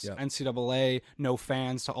 days. Yep. NCAA, no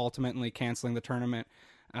fans to ultimately canceling the tournament.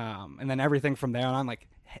 And then everything from there on, like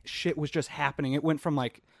shit was just happening. It went from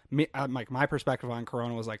like my perspective on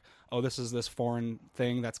Corona was like, oh, this is this foreign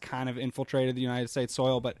thing that's kind of infiltrated the United States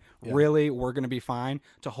soil, but really we're gonna be fine.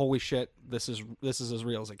 To holy shit, this is as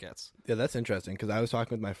real as it gets. Yeah, that's interesting because I was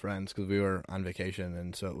talking with my friends because we were on vacation,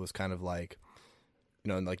 and so it was kind of like,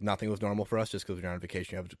 like nothing was normal for us just because we were on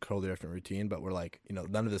vacation. You have a totally different routine, but we're like,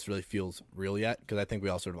 none of this really feels real yet because I think we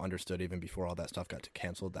all sort of understood even before all that stuff got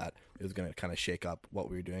canceled that it was going to kind of shake up what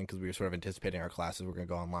we were doing because we were sort of anticipating our classes were going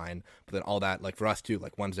to go online. But then all that, like for us too,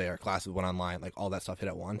 like Wednesday our classes went online, like all that stuff hit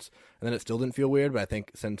at once, and then it still didn't feel weird. But I think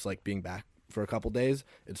since like being back for a couple days,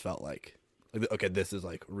 it's felt like okay, this is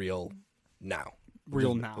like real now.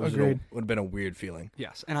 Real now. Agreed. Would have been a weird feeling.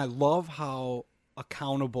 Yes, and I love how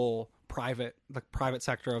accountable the private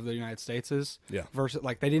sector of the United States is. Yeah. Versus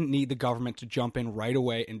like they didn't need the government to jump in right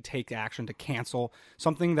away and take action to cancel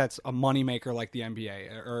something that's a moneymaker like the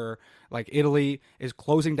NBA, or like Italy is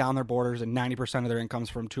closing down their borders and 90% of their income's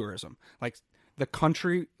from tourism. Like the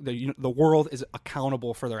country, the world is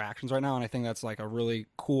accountable for their actions right now, and I think that's like a really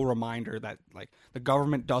cool reminder that like the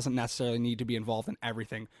government doesn't necessarily need to be involved in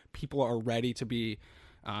everything. People are ready to be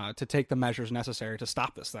to take the measures necessary to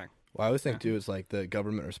stop this thing. Well, I always think too is like the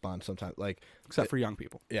government response sometimes, like Except for young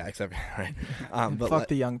people. yeah, except right, but Fuck like,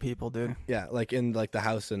 the young people, dude. yeah, like in like the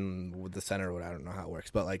House and with the Senate, or what I don't know how it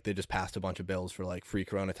works, but like they just passed a bunch of bills for like free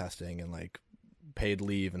Corona testing and like paid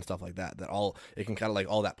leave and stuff like that. That all it can kind of like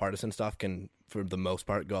all that partisan stuff can for the most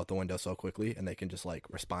part go out the window so quickly, and they can just like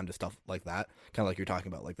respond to stuff like that, kind of like you're talking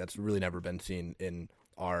about. Like that's really never been seen in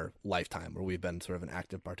our lifetime where we've been sort of an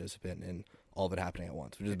active participant in all of it happening at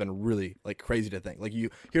once, which has been really like crazy to think. Like you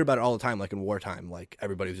hear about it all the time, like in wartime, like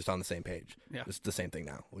everybody was just on the same page. Yeah. It's the same thing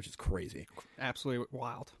now, which is crazy. Absolutely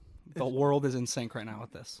wild. The world is in sync right now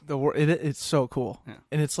with this. It's so cool, Yeah.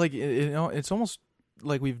 and it's like it's almost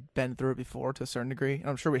like we've been through it before to a certain degree. And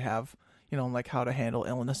I'm sure we have, like how to handle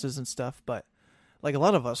illnesses and stuff. But like a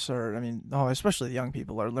lot of us are, especially the young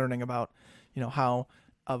people are learning about, how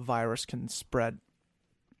a virus can spread,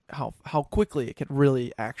 how quickly it can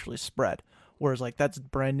really actually spread. Whereas like that's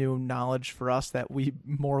brand new knowledge for us that we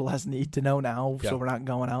more or less need to know now, Yeah. so we're not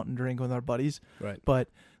going out and drinking with our buddies. Right. But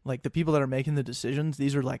like the people that are making the decisions,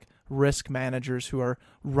 these are like risk managers who are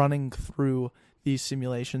running through these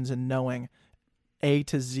simulations and knowing A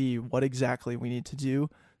to Z what exactly we need to do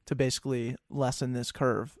to basically lessen this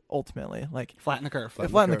curve ultimately. Like Flatten the curve.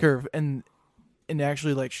 Flatten flatten the curve and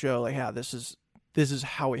actually like show like this is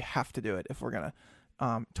how we have to do it if we're gonna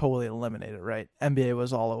totally eliminate it, right? NBA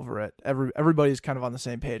was all over it. Everybody's kind of on the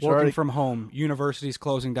same page. Working Already, from home, universities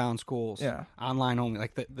closing down schools, Yeah. online only.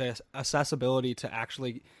 Like the accessibility to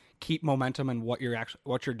actually keep momentum and what you're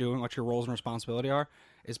doing, what your roles and responsibility are,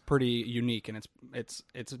 is pretty unique, and it's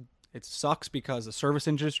it sucks because the service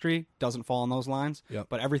industry doesn't fall in those lines. Yep.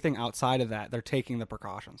 But everything outside of that, they're taking the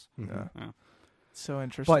precautions. Yeah. Yeah. So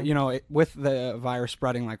interesting. But, you know, with the virus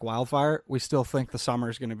spreading like wildfire, we still think the summer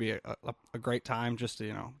is going to be a great time just to,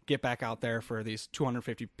 you know, get back out there for these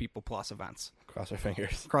 250 people plus events. Cross our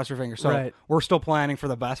fingers. Cross your fingers. So Right. we're still planning for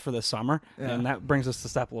the best for this summer. Yeah. And that brings us to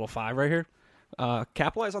step little 5 right here.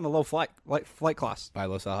 Capitalize on the low flight costs. Buy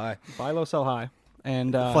low, sell high. Buy low, sell high.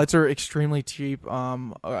 And flights are extremely cheap.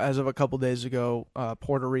 As of a couple days ago,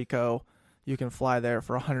 Puerto Rico, you can fly there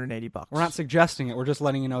for $180. we're not suggesting it. We're just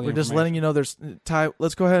letting you know. We're just letting you know. There's Ty.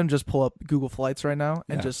 Let's go ahead and just pull up Google Flights right now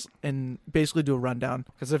and Yeah. and basically do a rundown.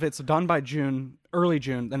 Because if it's done by early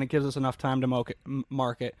June, then it gives us enough time to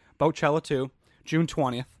market Boatchella 2, June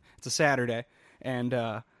 20th. It's a Saturday, and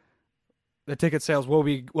the ticket sales will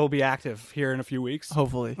be active here in a few weeks.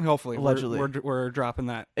 Hopefully, Hopefully, allegedly. we're dropping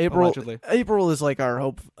that April. allegedly. April is like our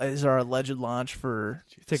alleged launch for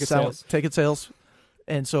Ticket sales. Ticket sales.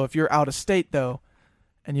 And so if you're out of state though,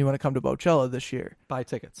 and you want to come to Boatchella this year, Buy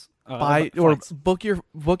tickets. buy or Flights.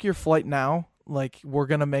 book your flight now. Like, we're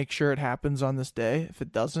gonna make sure it happens on this day. If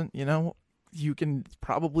it doesn't, you know, you can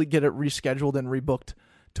probably get it rescheduled and rebooked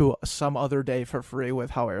to some other day for free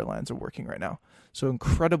with how airlines are working right now. So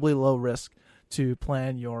incredibly low risk to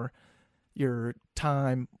plan your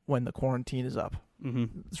time when the quarantine is up.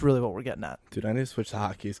 Mm-hmm. It's really what we're getting at. Dude, I need to switch to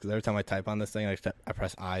hotkeys because every time I type on this thing, I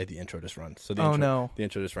press I, the intro just runs. So the Oh, intro, no. the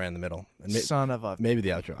intro just ran in the middle. And Son of a. maybe the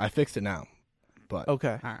outro. I fixed it now, but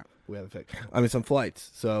Okay. All right. we haven't fixed. I mean, some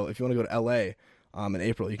flights. So if you want to go to LA in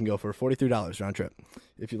April, you can go for $43 round trip.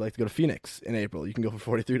 If you'd like to go to Phoenix in April, you can go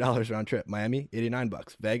for $43 round trip. Miami,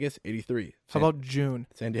 $89. Vegas, $83. How about June?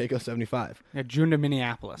 San Diego, $75. Yeah, June to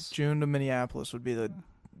Minneapolis. June to Minneapolis would be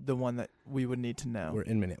the one that we would need to know. We're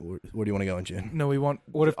in Minneapolis. Where do you want to go in June? No, we want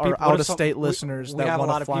What if our people- what if out-of-state some- listeners we that have a want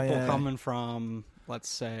lot to of fly people in. coming from, let's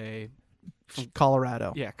say,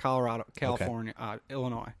 Colorado. yeah, Colorado, California,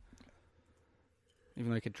 Illinois. Even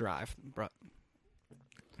though they could drive, but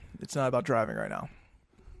It's not about driving right now.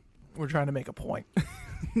 We're trying to make a point.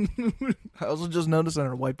 I also just noticed on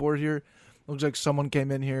our whiteboard here, looks like someone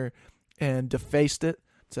came in here and defaced it.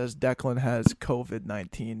 It says Declan has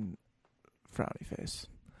COVID-19 frowny face.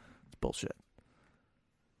 It's bullshit.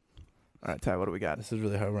 All right, Ty, what do we got? This is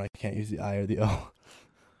really hard when I can't use the I or the O. Hold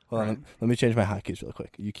Right. on. Let me change my hotkeys real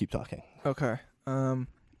quick. You keep talking. Okay.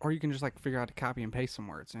 or you can just like figure out to copy and paste some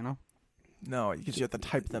words. You know, No, because you have to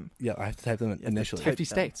type them. Yeah, I have to type them to initially. type 50 them.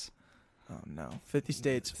 states. Oh, no. 50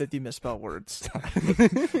 states, 50 misspelled words.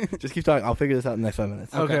 Just keep talking. I'll figure this out in the next 5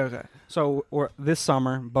 minutes. Okay. So this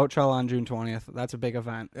summer, Boatchella on June 20th. That's a big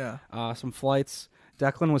event. Yeah. Some flights.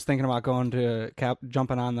 Declan was thinking about going to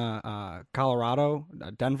jumping on the Colorado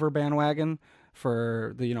Denver bandwagon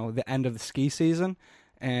for the end of the ski season,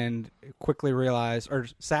 and quickly realized, or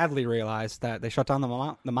sadly realized, that they shut down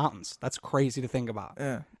the mountains. That's crazy to think about.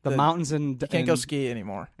 Yeah. The mountains in You can't go ski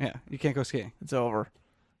anymore. Yeah, you can't go skiing. It's over.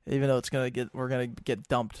 Even though we're gonna get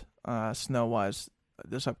dumped snow wise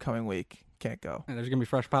this upcoming week. Can't go. And there's gonna be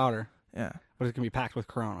fresh powder, Yeah. but it's gonna be packed with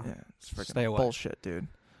Corona. Yeah. It's freaking Stay away. bullshit, dude.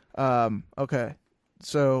 Okay.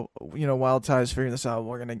 So, while Ty's figuring this out,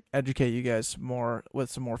 we're gonna educate you guys more with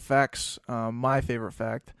some more facts. My favorite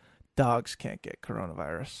fact: dogs can't get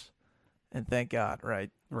coronavirus, and thank God, right?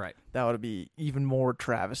 Right. That would be even more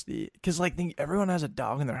travesty. Because everyone has a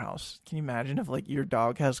dog in their house. Can you imagine if your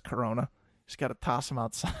dog has corona? Just gotta toss him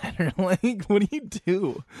outside, or what do you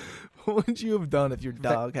do? What would you have done if your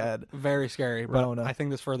dog had? Very scary. But Rona. I think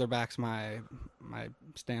this further backs my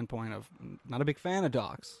standpoint of not a big fan of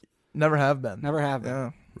dogs. Never have been. Never have been.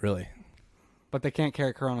 Yeah. Really? But they can't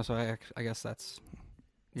carry Corona, so I guess that's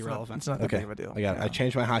It's irrelevant. not that Okay. big of a deal. I got it. Yeah. I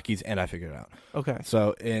changed my hotkeys and I figured it out. Okay.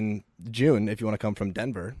 So in June, if you want to come from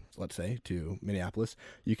Denver, let's say, to Minneapolis,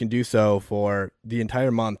 you can do so for the entire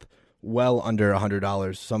month, well under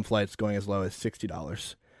 $100. Some flights going as low as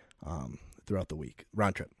 $60 throughout the week,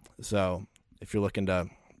 round trip. So if you're looking to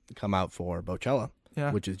come out for Boatchella,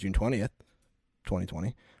 Yeah. which is June 20th,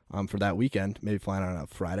 2020, for that weekend, maybe flying out on a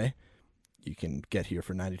Friday, you can get here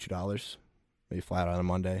for $92. Maybe fly out on a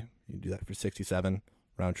Monday. You can do that for $67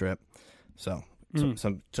 round trip. So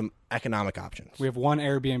some economic options. We have one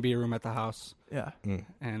Airbnb room at the house, Yeah.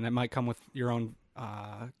 and that might come with your own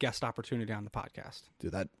guest opportunity on the podcast.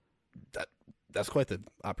 Dude, that's quite the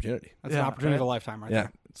opportunity. That's an Yeah, opportunity of right? a lifetime, right Yeah.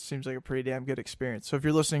 there. It seems like a pretty damn good experience. So if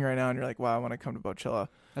you're listening right now and you're like, wow, I want to come to Boatchella,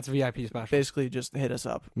 That's a VIP special. basically just hit us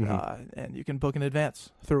up, Mhm. and you can book in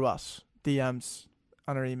advance through us, DMs,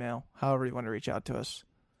 on our email, however you want to reach out to us.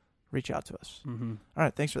 Reach out to us. Mm-hmm. All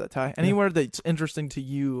right, thanks for that, Ty. Anywhere that's interesting to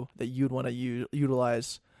you that you'd want to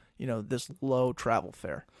utilize, this low travel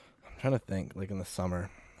fare? I'm trying to think, like in the summer.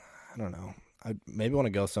 I don't know. I maybe want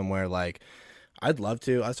to go somewhere like, I'd love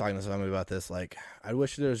to. I was talking to somebody about this. Like, I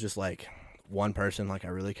wish there was just like one person like I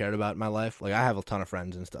really cared about in my life. Like, I have a ton of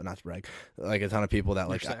friends and stuff, not to brag, like a ton of people that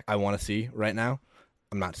like sick. I want to see right now.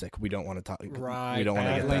 I'm not sick. We don't want to talk. Right, We don't want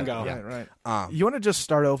to bad get lingo. that. Yeah. Right. You want to just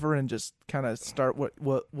start over and just kind of start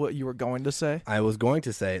what you were going to say? I was going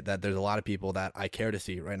to say that there's a lot of people that I care to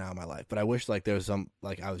see right now in my life, but I wish like there was some,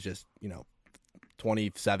 like I was just,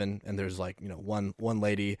 27 and there's like, one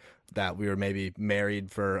lady that we were maybe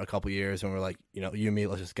married for a couple years and we're like, you and me,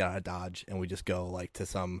 let's just get out of Dodge and we just go like to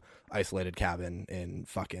some isolated cabin in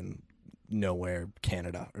fucking nowhere,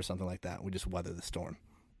 Canada or something like that. We just weather the storm.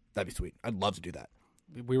 That'd be sweet. I'd love to do that.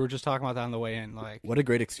 We were just talking about that on the way in. Like, What a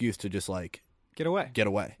great excuse to just like get away. get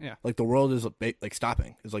away. Yeah. Like the world is like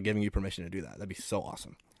stopping. It's like giving you permission to do that. That'd be so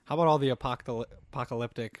awesome. How about all the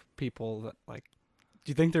apocalyptic people that like? Do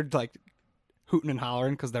you think they're like hooting and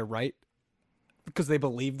hollering because they're right? Because they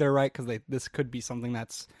believe they're right? Because this could be something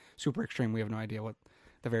that's super extreme. We have no idea what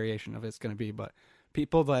the variation of it's going to be, but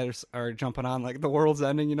people that are jumping on like the world's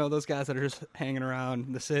ending. Those guys that are just hanging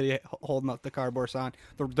around the city holding up the cardboard sign,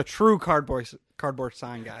 the true cardboard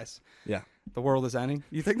sign guys. Yeah. The world is ending.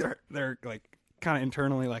 You think they're like kind of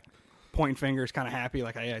internally like pointing fingers, kind of happy,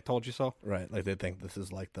 like, hey, I told you so. Right. Like they think this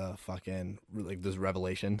is like the fucking like there's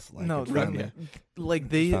revelations. Like No, it's finally,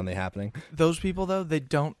 like it's finally happening. those people though,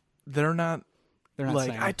 they're not like,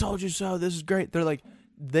 saying I told you so, this is great. They're like,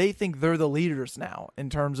 they think they're the leaders now in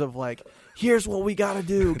terms of like, here's what we got to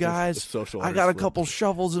do, guys. social I order got a slipped. couple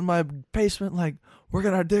shovels in my basement. Like, we're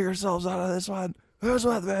going to dig ourselves out of this one. Here's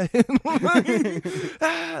what they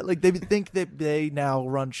like, they think that they now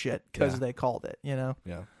run shit because Yeah. they called it, Yeah.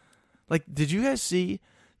 Like, did you guys see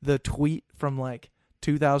the tweet from like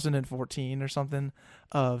 2014 or something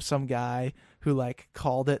of some guy who like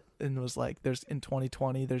called it and was like, in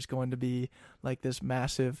 2020 there's going to be like this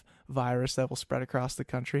massive virus that will spread across the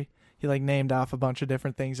country. He like named off a bunch of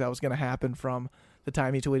different things that was going to happen from the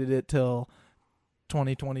time he tweeted it till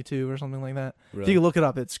 2022 or something like that. If Really? you can look it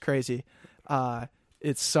up, it's crazy.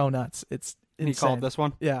 It's so nuts. It's insane. He called this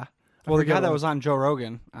one. Yeah. Well, the forget guy that what- was on Joe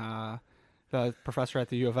Rogan, the professor at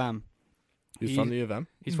the U of M. He's from the U of M?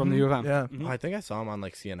 He's from the U of M. Yeah. Mhm. Oh, I think I saw him on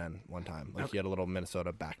like CNN one time. Like he had a little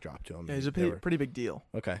Minnesota backdrop to him. Yeah, he's a They pretty, were- pretty big deal.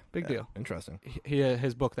 Okay. Big deal. Interesting.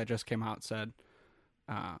 His book that just came out said,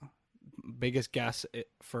 biggest guess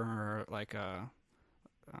for like a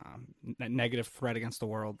negative threat against the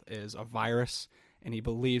world is a virus, and he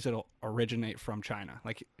believes it'll originate from China.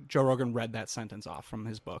 Like Joe Rogan read that sentence off from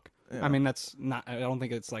his book. Yeah. I mean, that's not. I don't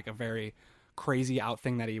think it's like a very crazy out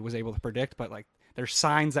thing that he was able to predict, but like there's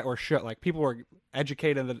signs that were like people were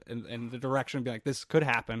educated in the direction of being like this could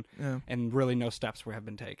happen, Yeah. and really no steps have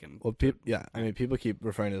been taken. Well, I mean, people keep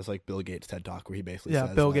referring to this like Bill Gates TED Talk where he basically Yeah,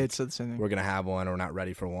 says, Bill like, Gates said the same thing. we're gonna have one or we're not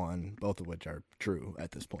ready for one, both of which are true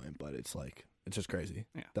at this point. But it's like it's just crazy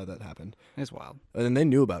Yeah. that happened. It's wild. And then they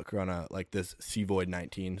knew about Corona, like this Cevoid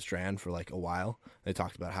 19 strand for like a while. They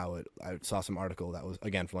talked about how I saw some article that was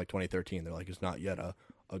again from like 2013. They're like it's not yet a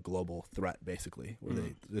global threat, basically, where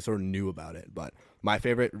they sort of knew about it. But my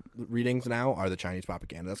favorite readings now are the Chinese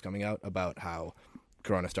propaganda that's coming out about how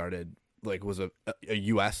Corona started, like was a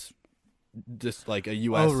U.S. just like a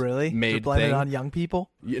U.S. Oh, really? They're made blaming thing. it on young people?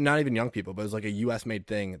 Not even young people, but it was like a U.S. made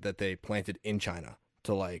thing that they planted in China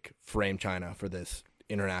to like frame China for this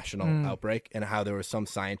international outbreak, and how there was some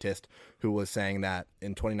scientist who was saying that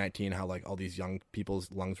in 2019 how like all these young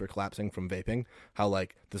people's lungs were collapsing from vaping, how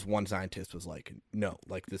like this one scientist was like, no,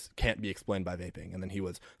 like this can't be explained by vaping, and then he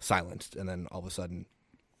was silenced, and then all of a sudden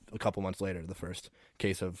a couple months later the first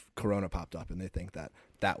case of Corona popped up, and they think that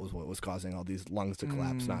was what was causing all these lungs to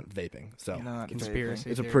collapse, not vaping. So Not Conspiracy.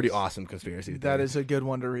 vaping. it's a pretty awesome conspiracy That theory. is a good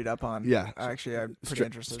one to read up on. Yeah. Actually, I'm pretty straight,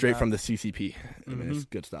 interested. straight in from that. the CCP. I mean, it's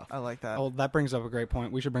good stuff. I like that. Oh, that brings up a great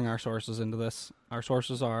point. We should bring our sources into this. Our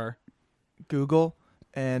sources are Google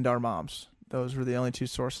and our moms. Those were the only two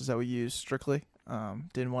sources that we used strictly.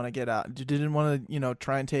 Didn't want to get out. Didn't want to,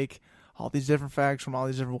 try and take all these different facts from all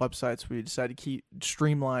these different websites. We decided to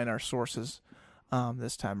streamline our sources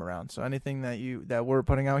this time around. So anything that we're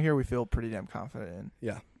putting out here, we feel pretty damn confident in.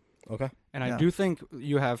 Yeah. Okay. And I Yeah. do think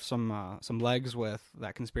you have some legs with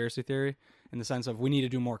that conspiracy theory in the sense of we need to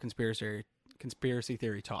do more conspiracy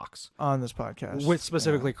theory talks On this podcast. with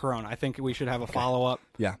specifically Corona. I think we should have a follow up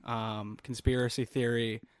Yeah. conspiracy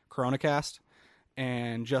theory Coronacast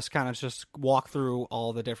and just kind of just walk through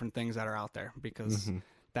all the different things that are out there because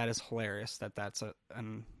that is hilarious that's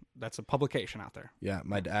a publication out there. Yeah,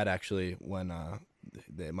 my dad actually, when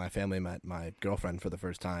my family met my girlfriend for the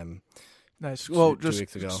first time. Nice. Well, 2 just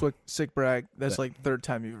weeks ago. sick brag. That's like third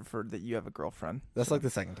time you've referred that you have a girlfriend. That's like the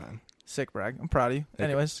second time. Sick brag. I'm proud of you. Hey,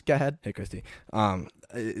 Anyways, go ahead. Hey, Christy.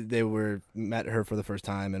 They met her for the first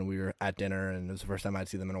time, and we were at dinner, and it was the first time I'd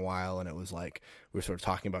see them in a while, and it was like we were sort of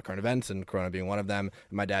talking about current events and Corona being one of them.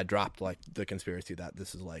 And my dad dropped like the conspiracy that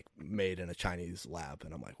this is like made in a Chinese lab,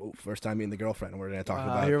 and I'm like, whoa, first time meeting the girlfriend, and we're gonna talk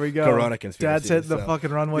about Here we go. Corona conspiracy. Dad's hitting the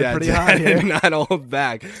fucking runway pretty Dad high here. did not hold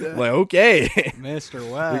back. I'm like, okay, Mr.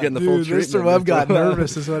 you're Webb. getting the full Dude, treatment. Mr. Webb got Webb.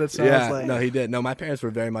 nervous is what it sounds Yeah, like. no, he did. No, my parents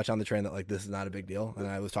were very much on the train that like this is not a big deal, and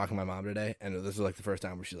I was talking to my mom today, and this was like the first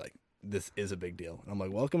time where she's like, this is a big deal. And I'm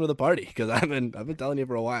like, welcome to the party, because I've been telling you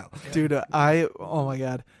for a while. Dude, oh my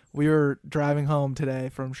God. We were driving home today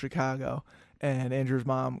from Chicago, and Andrew's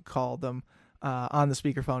mom called them on the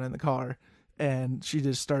speakerphone in the car, and she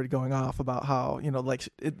just started going off about how, like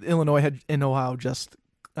Illinois had in Ohio just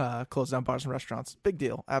closed down bars and restaurants. Big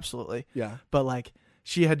deal. Absolutely. Yeah. But like,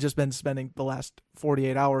 she had just been spending the last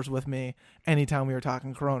 48 hours with me. Anytime we were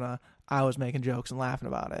talking Corona, I was making jokes and laughing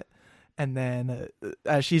about it. And then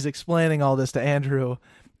as she's explaining all this to Andrew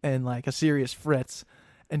and like a serious Fritz,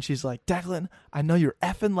 and she's like, Declan, I know you're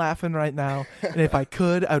effing laughing right now, and if I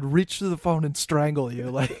could, I'd reach through the phone and strangle you.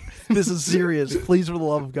 Like, this is serious. Please, for the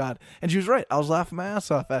love of God. And she was right. I was laughing my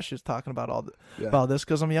ass off as she was talking about about this,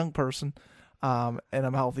 because I'm a young person and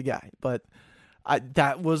I'm a healthy guy. But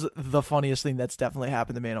that was the funniest thing that's definitely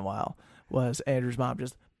happened to me in a while, was Andrew's mom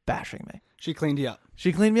just bashing me. She cleaned you up.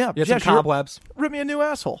 She cleaned me up. You had some she cobwebs. ripped me a new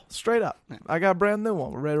asshole, straight up. Yeah. I got a brand new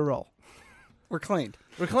one. We're ready to roll. We're cleaned.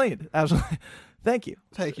 We're cleaned. Absolutely. Thank you.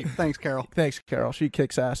 Thank you. Thanks, Carol. Thanks, Carol. She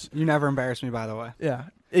kicks ass. You never embarrass me, by the way. Yeah,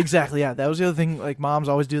 exactly. Yeah, that was the other thing. Like, moms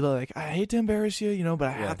always do the, like, I hate to embarrass you, but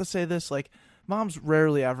I have to say this. Like, moms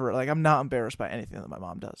rarely ever, like, I'm not embarrassed by anything that my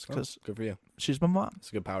mom does, because Good for you. she's my mom. It's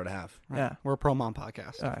a good power to have. Right. Yeah. We're a pro mom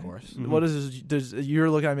podcast. All Of right. course. What you're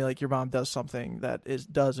looking at me like your mom does something that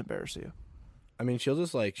does embarrass you. I mean, she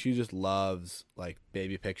just loves like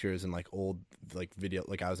baby pictures and like old like video.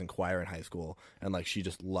 Like I was in choir in high school, and like she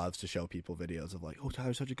just loves to show people videos of like, oh,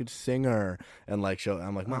 Tyler's such a good singer, and like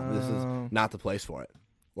I'm like, Mom, this is not the place for it.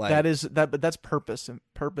 Like But that's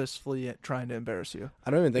purposefully trying to embarrass you.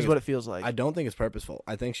 I don't even think Is what it feels like. I don't think it's purposeful.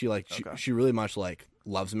 I think she she really much like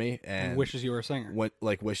loves me and Wishes you were a singer.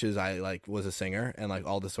 wishes I like was a singer and like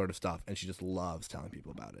all this sort of stuff, and she just loves telling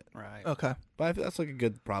people about it. Right. Okay. But I feel that's like a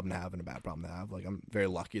good problem to have and a bad problem to have. Like I'm very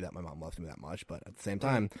lucky that my mom loves me that much, but at the same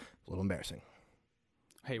time, a little embarrassing.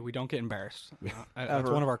 Hey, we don't get embarrassed. That's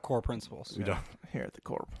Ever. one of our core principles. We don't. Here at the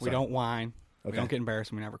Corp. We don't whine. Okay. We don't get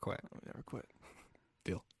embarrassed, and we never quit. We never quit.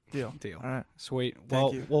 Deal. Deal. All right. Sweet.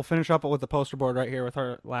 Thank you. We'll finish up with the poster board right here with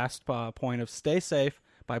our last point of stay safe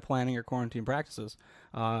by planning your quarantine practices.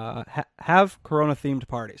 Have Corona-themed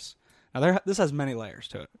parties. Now, this has many layers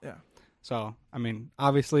to it. Yeah. So, I mean,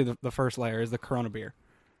 obviously the first layer is the Corona beer.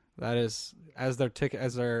 That is, as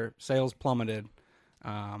their sales plummeted,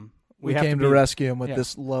 We have came to to be- rescue him with yeah.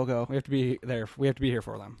 this logo. We have to be there. We have to be here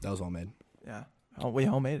for them. That was all made. Yeah. Oh, we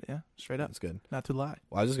homemade it. Yeah. Straight up. That's good. Not to lie.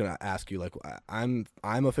 Well, I was just gonna ask you, like, I'm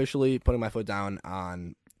officially putting my foot down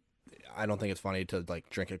on. I don't think it's funny to like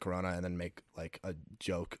drink a Corona and then make like a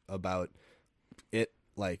joke about it,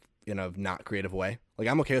 like in a not creative way. Like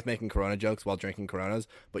I'm okay with making Corona jokes while drinking Coronas,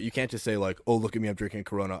 but you can't just say like, "Oh, look at me, I'm drinking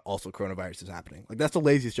Corona." Also, coronavirus is happening. Like that's the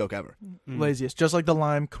laziest joke ever. Laziest. Just like the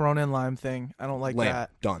lime, Corona and lime thing. I don't like Lame.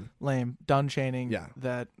 that. Done. Lame. Done chaining Yeah.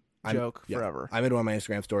 that I'm- joke yeah. forever. I made it on my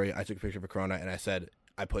Instagram story. I took a picture of a Corona and I said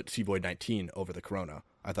I put Void 19 over the Corona.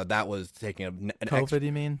 I thought that was taking an COVID, extra,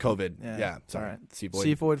 you mean? COVID. Yeah, Yeah, it's sorry. all right.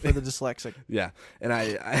 C-Void. Void for the dyslexic. Yeah, and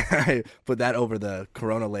I put that over the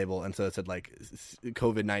Corona label, and so it said like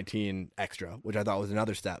COVID-19 extra, which I thought was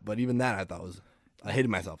another step. But even that, I thought was I hated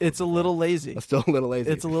myself. It's a little lazy. It's still a little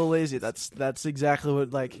lazy. It's a little lazy. That's exactly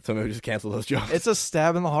what, like, So maybe just cancel those jokes. it's a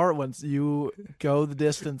stab in the heart when you go the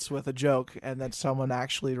distance with a joke and then someone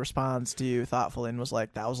actually responds to you thoughtfully and was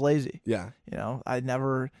like, that was lazy. Yeah, You know,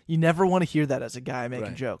 you never want to hear that as a guy making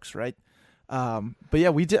Right. jokes, right? But yeah,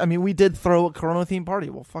 we did throw a Corona themed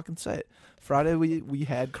party. We'll fucking say it. Friday we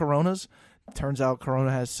had Coronas. Turns out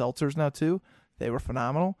Corona has seltzers now too. They were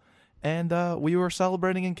phenomenal. And we were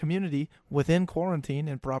celebrating in community within quarantine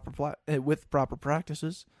and with proper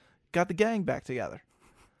practices. Got the gang back together.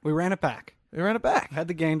 We ran it back. We ran it back. Had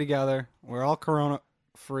the gang together. We're all Corona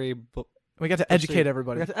free. But We got to educate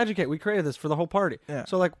everybody. We got to educate. We created this for the whole party. Yeah.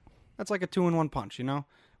 So like that's like a 2-in-1 punch. You know,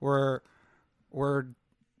 we're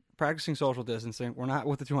practicing social distancing. We're not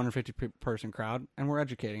with the 250 person crowd, and we're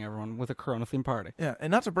educating everyone with a Corona themed party. Yeah, and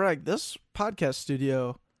not to brag, this podcast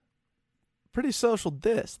studio pretty social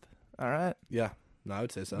dist. All right, yeah. No, I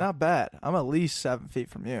would say so. not bad. I'm at least 7 feet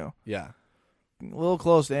from you. Yeah, A little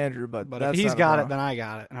close to Andrew, but But that's if he's not a got it, problem. then I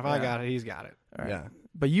got it, and if I Yeah. got it, he's got it. All right. yeah.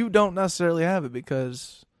 But you don't necessarily have it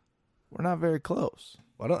because We're not very close.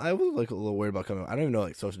 I was like a little worried about coming. I don't even know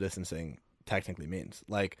like social distancing technically means.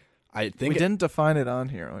 Like I think We didn't define it on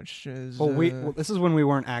here, which is Well, this is when we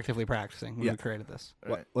weren't actively practicing when Yeah. we created this.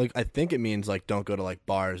 right. like I think it means like don't go to like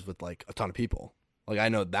bars with like a ton of people. Like I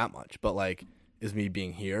know that much, but like is me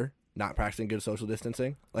being here not practicing good social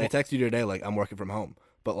distancing? Like I texted you today, like I'm working from home,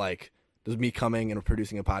 but like does me coming and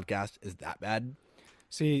producing a podcast is that bad?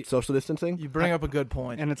 See, Social distancing? You bring up a good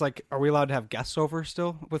point. and it's like, are we allowed to have guests over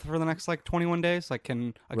still for the next like 21 days? Like,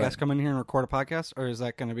 can a Right. guest come in here and record a podcast, or is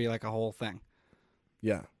that going to be like a whole thing?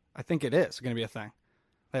 Yeah, I think it is going to be a thing,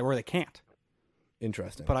 like where they can't.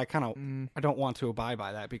 interesting. But I kind of Mm, I don't want to abide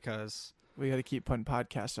by that because we got to keep putting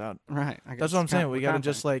podcasts out. right. That's what I'm saying. We got to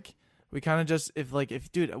just like, we kind of just, if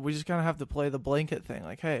dude, we just kind of have to play the blanket thing.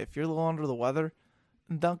 Like, hey, if you're a little under the weather,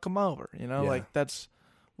 then don't come over. You know, Yeah. like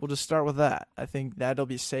we'll just start with that. I think that'll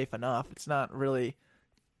be safe enough. It's not really,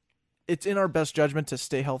 it's in our best judgment to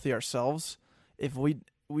stay healthy ourselves. If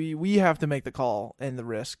we have to make the call and the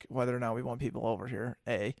risk whether or not we want people over here.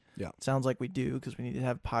 Yeah. It sounds like we do because we need to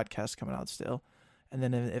have podcasts coming out still. And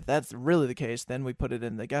then if that's really the case, then we put it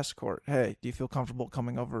in the guest court. Hey, do you feel comfortable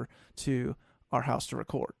coming over to our house to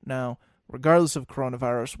record? Now, regardless of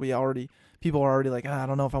coronavirus, people are already like, I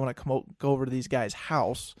don't know if I want to go over to these guys'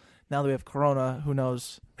 house. Now that we have corona, who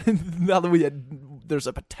knows? Now that there's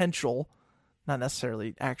a potential, not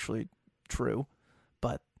necessarily actually true,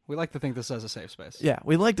 but we like to think this is a safe space. yeah,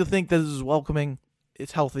 we like to think that this is welcoming.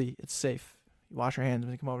 It's healthy. It's safe. You wash your hands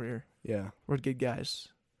when you come over here. yeah. We're good guys.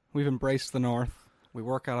 We've embraced the North. We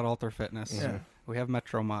work out at Alter Fitness. Yeah. We have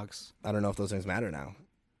Metro mugs. I don't know if those things matter now.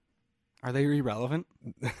 Are they irrelevant?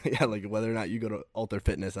 Yeah, like whether or not you go to Alter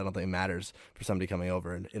Fitness, I don't think matters for somebody coming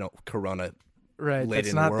over and Corona. Right. Lady That's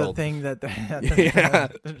in the not the world. thing that Yeah.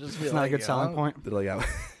 It's not a good selling point. They're like,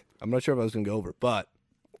 I'm not sure if I was gonna go over, but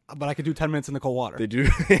But I could do 10 minutes in the cold water. they do.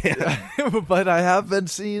 Yeah. But I have been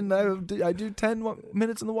seeing. I do 10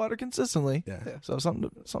 minutes in the water consistently. Yeah. So something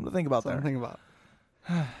to think about there. Something about.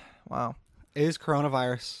 Wow. Is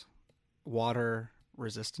coronavirus water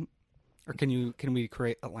resistant? Or can we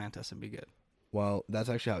create Atlantis and be good? Well, that's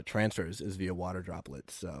actually how it transfers is via water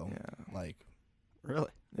droplets. So, Yeah. like, Really?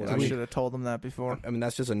 Yeah, I we mean- should have told them that before. I mean,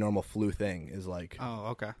 that's just a normal flu thing. Is like Oh,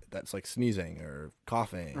 okay. that's like sneezing or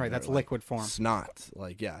coughing. Right, that's or, like, liquid form. Snot.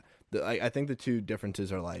 Like, yeah. I think the two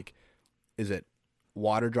differences are like, is it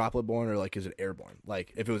water droplet borne or like is it airborne?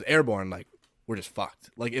 Like, if it was airborne, like we're just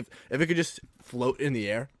fucked. Like, if it could just float in the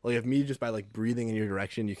air, like if me just by like breathing in your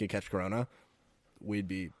direction, you could catch corona, we'd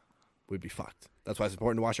be fucked. That's why it's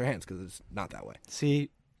important to wash your hands because it's not that way.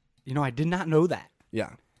 See, I did not know that.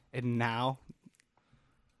 Yeah. And now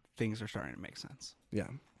things are starting to make sense. Yeah.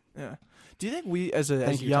 Yeah. Do you think we, as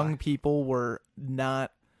Thank you, young Ty. people, were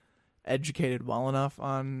not educated well enough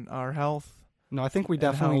on our health? No, I think we and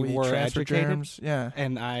how definitely we were transfer educated. germs? Yeah.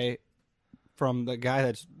 And from the guy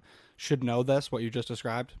that should know this, what you just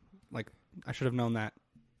described, like I should have known that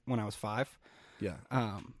when I was 5. Yeah.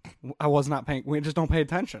 I was not paying. We just don't pay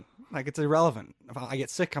attention. Like it's irrelevant. If I get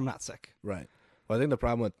sick, I'm not sick. Right. Well, I think the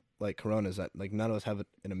problem with like corona is that like none of us have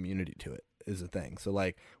an immunity to it is the thing. So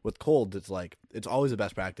like with colds, it's like it's always the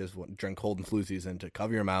best practice during cold and flu season to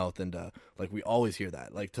cover your mouth and like we always hear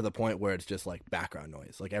that like to the point where it's just like background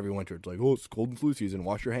noise. Like every winter, it's like, oh, it's cold and flu season.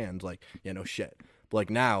 Wash your hands. Like yeah, no shit. But like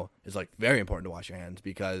now, it's like very important to wash your hands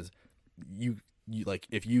because you like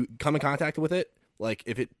if you come in contact with it, like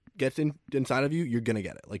if it gets inside of you, you're gonna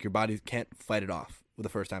get it. Like your body can't fight it off the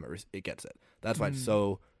first time it gets it. That's why it's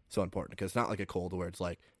so important because it's not like a cold where it's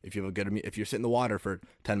like if you have if you're sitting in the water for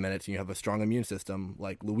 10 minutes and you have a strong immune system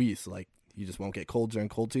like Luis, like you just won't get colds during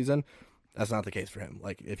cold season. That's not the case for him.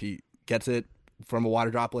 Like if he gets it from a water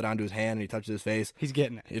droplet onto his hand and he touches his face, He's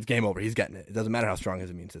getting it. it's game over. He's getting it. It doesn't matter how strong his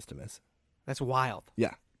immune system is. That's wild.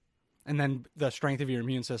 Yeah. And then the strength of your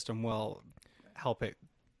immune system will help it.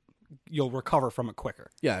 You'll recover from it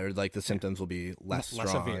quicker. Yeah, or like the symptoms will be less Less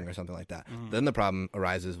strong severe. or something like that. Then the problem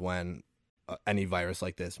arises when any virus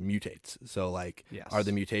like this mutates. So like Yes. are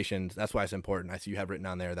the mutations, that's why it's important. I see you have written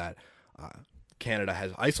on there that Canada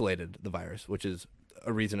has isolated the virus, which is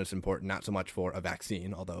a reason it's important, not so much for a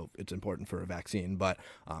vaccine, although it's important for a vaccine, but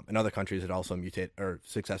in other countries it also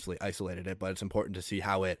successfully isolated it, but it's important to see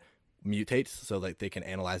how it mutates so that they can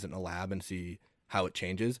analyze it in a lab and see how it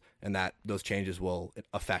changes and that those changes will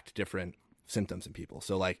affect different symptoms in people.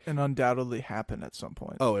 So like, And undoubtedly happen at some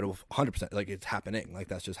point. oh, it'll 100%, like it's happening. Like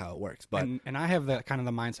that's just how it works. But and I have that kind of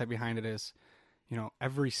the mindset behind it is,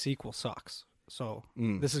 every sequel sucks. So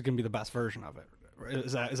this is going to be the best version of it.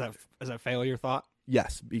 Is that failure thought?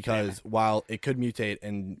 Yes, because while it could mutate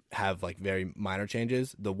and have like very minor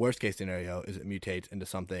changes, the worst case scenario is it mutates into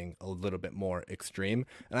something a little bit more extreme.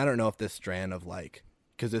 And I don't know if this strand of like,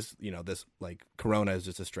 because this, this like Corona is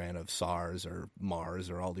just a strand of SARS or Mars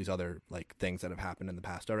or all these other like things that have happened in the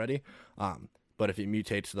past already. But if it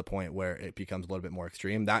mutates to the point where it becomes a little bit more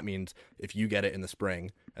extreme, that means if you get it in the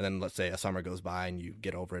spring and then let's say a summer goes by and you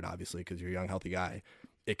get over it, obviously, because you're a young, healthy guy,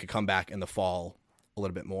 it could come back in the fall a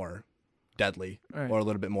little bit more deadly or a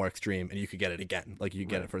little bit more extreme, and you could get it again. Like you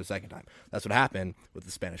get it for the second time. That's what happened with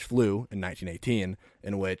the Spanish flu in 1918,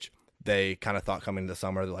 in which they kind of thought coming into the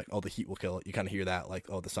summer, they're like, oh, the heat will kill it. You kind of hear that, like,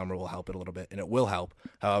 oh, the summer will help it a little bit, and it will help.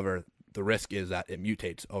 However, the risk is that it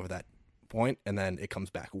mutates over that point, and then it comes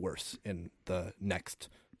back worse in the next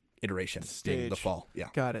iteration, being the fall. Yeah.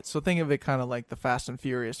 Got it. So think of it kind of like the Fast and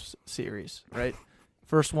Furious series, right?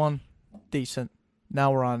 First one, decent.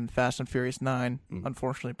 Now we're on Fast and Furious 9,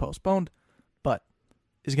 unfortunately postponed, but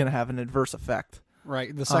is going to have an adverse effect.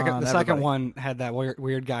 Right. The second one had that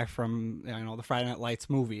weird guy from the Friday Night Lights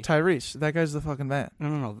movie. Tyrese, that guy's the fucking man.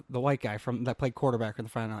 No, the white guy that played quarterback in the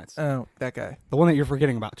Friday Night Lights. Oh, that guy. The one that you're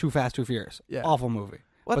forgetting about, Too Fast, Too Furious. Yeah. Awful movie.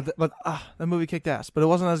 What? But that movie kicked ass, but it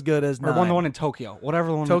wasn't as good as the one in Tokyo. Whatever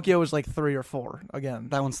the one. Tokyo was like 3 or 4. Again,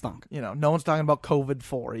 that one stunk. No one's talking about COVID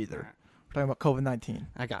 4 either. Right. We're talking about COVID-19.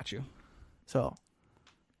 I got you. So,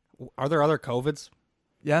 are there other COVIDs?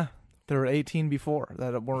 Yeah, there were 18 before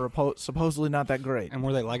that were supposedly not that great. And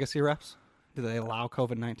were they legacy reps? Did they allow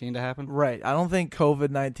COVID-19 to happen? Right. I don't think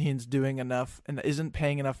COVID-19's doing enough and isn't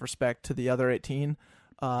paying enough respect to the other 18.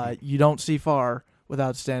 You don't see far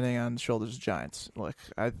without standing on the shoulders of giants. Look,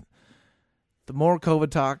 the more COVID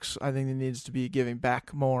talks, I think it needs to be giving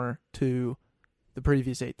back more to the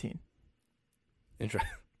previous 18.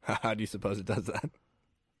 Interesting. How do you suppose it does that?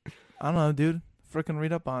 I don't know, dude. Freaking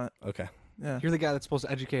read up on it. Okay. Yeah. You're the guy that's supposed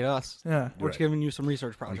to educate us. Yeah. We're just giving you some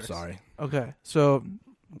research projects. I'm sorry. Okay. So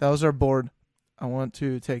that was our board. I want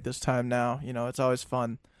to take this time now. It's always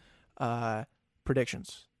fun.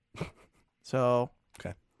 Predictions. So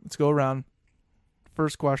okay, let's go around.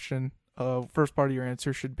 First question. First part of your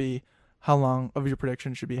answer should be how long of your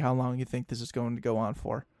prediction should be how long you think this is going to go on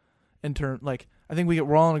for. I think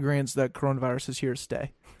we're all in agreement that coronavirus is here to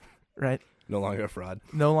stay, right? No longer a fraud.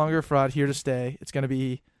 No longer a fraud, here to stay. It's going to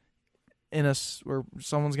be in us where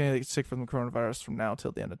someone's going to get sick from the coronavirus from now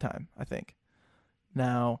till the end of time, I think.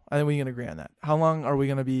 Now, I think we can agree on that. How long are we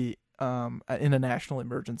going to be in a national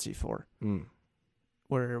emergency for?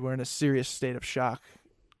 Where we're in a serious state of shock.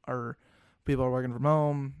 Our people are working from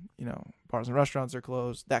home, bars and restaurants are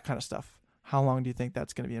closed, that kind of stuff. How long do you think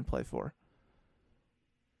that's going to be in play for?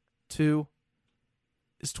 2,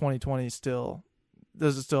 is 2020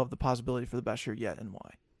 does it still have the possibility for the best year yet, and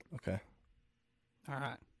why? Okay. All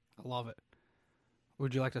right. I love it.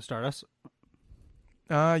 Would you like to start us?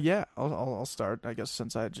 Yeah, I'll start, I guess,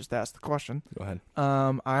 since I just asked the question. Go ahead.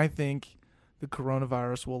 I think the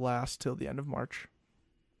coronavirus will last till the end of March.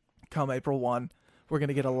 Come April 1, we're going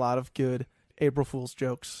to get a lot of good April Fool's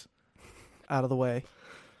jokes out of the way.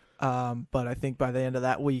 But I think by the end of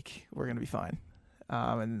that week, we're going to be fine.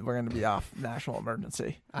 And we're going to be off national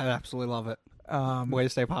emergency. I absolutely love it. Way to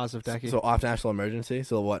stay positive, Decky. So off national emergency.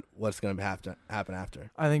 So what's going to happen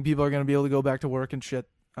after? I think people are going to be able to go back to work and shit.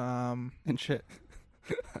 And shit.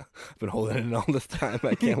 I've been holding it in all this time.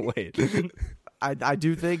 I can't wait. I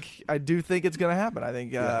do think it's going to happen. I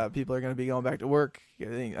think people are going to be going back to work. I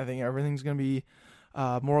think everything's going to be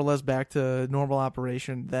more or less back to normal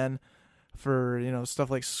operation. Then for stuff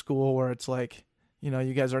like school where it's like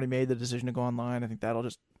you guys already made the decision to go online. I think that'll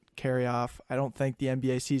just carry off. I don't think the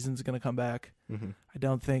NBA season's going to come back. Mm-hmm. I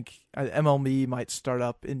don't think MLB might start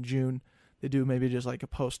up in June. They do maybe just like a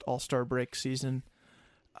post All-Star break season.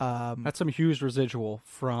 That's some huge residual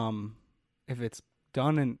from if it's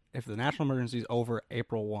done and if the national emergency is over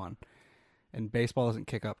April 1 and baseball doesn't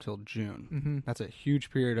kick up till June. Mm-hmm. That's a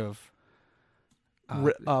huge period of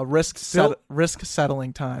risk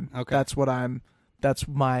settling time. Okay. That's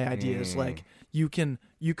my idea is like you can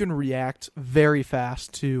react very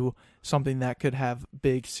fast to something that could have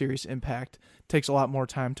big serious impact. Takes a lot more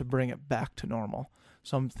time to bring it back to normal.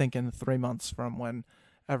 So I'm thinking 3 months from when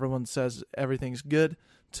everyone says everything's good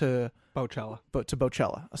to Bocella,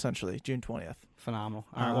 essentially June 20th. Phenomenal.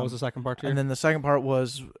 All right, what was the second part to And then the second part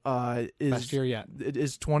was best year yet. It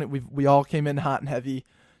is 20. We all came in hot and heavy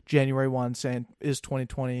January 1 saying is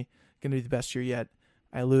 2020 going to be the best year yet.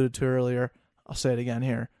 I alluded to earlier. I'll say it again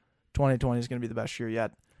here. 2020 is going to be the best year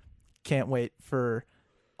yet. Can't wait for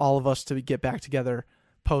all of us to get back together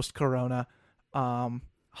post-corona,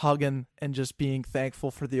 hugging and just being thankful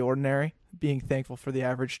for the ordinary, being thankful for the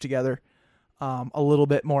average together, a little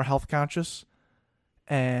bit more health conscious,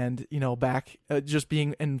 and back just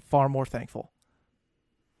being and far more thankful.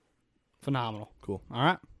 Phenomenal. Cool. All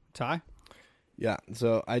right, Ty. Yeah,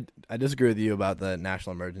 so I disagree with you about the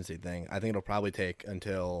national emergency thing. I think it'll probably take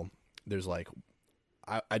until there's like,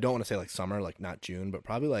 I don't want to say like summer, like not June, but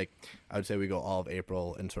probably like I would say we go all of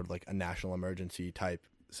April in sort of like a national emergency type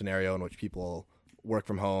scenario in which people work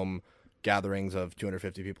from home, gatherings of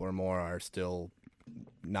 250 people or more are still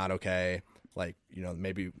not okay. Like,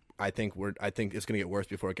 maybe I think it's going to get worse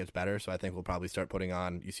before it gets better. So I think we'll probably start putting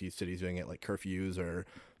on, you see cities doing it like curfews or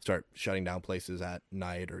start shutting down places at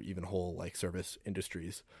night or even whole like service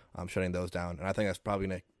industries, shutting those down. And I think that's probably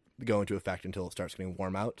going to go into effect until it starts getting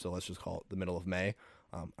warm out. So let's just call it the middle of May.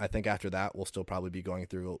 I think after that, we'll still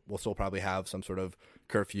probably have some sort of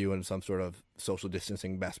curfew and some sort of social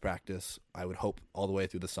distancing best practice, I would hope, all the way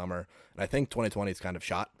through the summer. And I think 2020 is kind of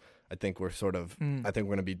shot. I think we're I think we're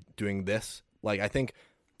going to be doing this. Like, I think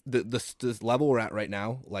this level we're at right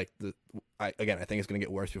now, like I think it's going to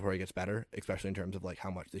get worse before it gets better, especially in terms of like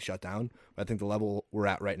how much they shut down. But I think the level we're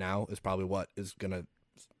at right now is probably what is going to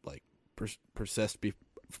like persist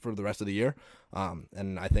for the rest of the year.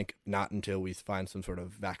 And I think not until we find some sort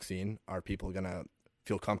of vaccine are people going to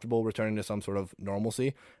feel comfortable returning to some sort of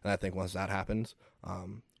normalcy. And I think once that happens,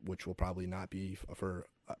 which will probably not be for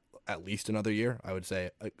at least another year, I would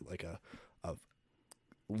say like a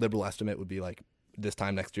liberal estimate would be like this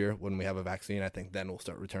time next year when we have a vaccine. I think then we'll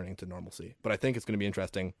start returning to normalcy. But I think it's going to be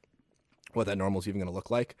interesting what that normalcy is even going to look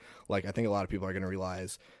like. Like, I think a lot of people are going to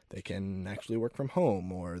realize they can actually work from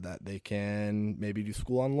home, or that they can maybe do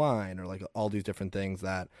school online, or like all these different things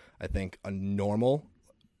that I think a normal,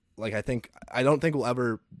 like I don't think we'll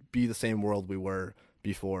ever be the same world we were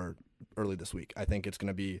before early this week. I think it's going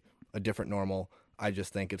to be a different normal. I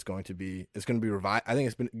just think it's going to be revived. I think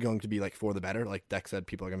it's going to be like for the better. Like Dex said,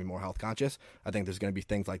 people are going to be more health conscious. I think there's going to be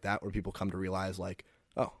things like that where people come to realize like,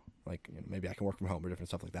 oh, like maybe I can work from home or different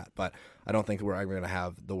stuff like that. But I don't think we're ever going to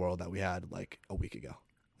have the world that we had like a week ago.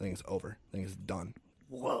 I think it's over. I think it's done.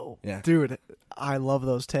 Whoa. Yeah. Dude, I love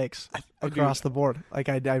those takes across the board. Like,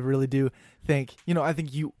 I really do think, I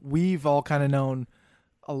think we've all kind of known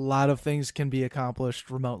a lot of things can be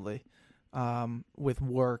accomplished remotely, with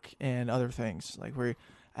work and other things. Like, we're,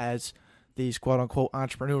 as these quote unquote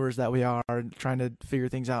entrepreneurs that we are, trying to figure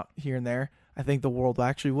things out here and there, I think the world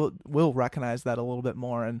actually will recognize that a little bit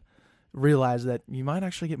more and realize that you might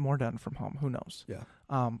actually get more done from home. Who knows? Yeah.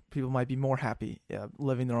 People might be more happy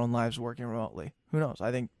living their own lives working remotely. Who knows?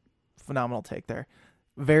 I think phenomenal take there.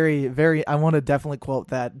 Very, very, I want to definitely quote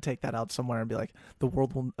that and take that out somewhere and be like, the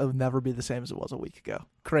world will never be the same as it was a week ago.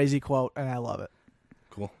 Crazy quote, and I love it.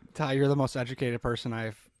 Cool. Ty, you're the most educated person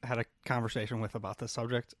I've had a conversation with about this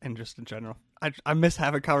subject and just in general. I miss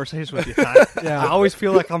having conversations with you, Ty. Yeah. I always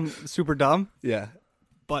feel like I'm super dumb, Yeah.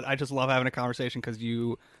 but I just love having a conversation because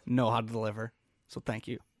you know how to deliver. So thank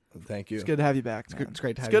you. Thank you. It's good to have you back. It's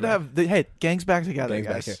great to have It's good you to back. have hey, gang's back together, Thanks,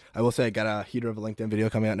 guys. back here. I will say I got a heater of a LinkedIn video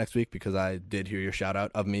coming out next week because I did hear your shout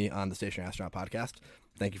out of me on the Stationary Astronaut podcast.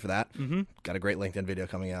 Thank you for that. Mm-hmm. Got a great LinkedIn video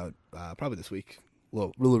coming out probably this week.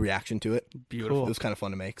 Little reaction to it. Beautiful. It was kind of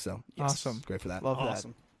fun to make, so Awesome. great for that. Love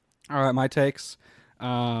Awesome. All right, my takes.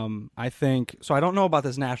 I think so. I don't know about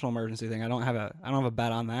this national emergency thing. I don't have a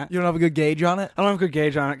bet on that. that. You don't have a good gauge on it? I don't have a good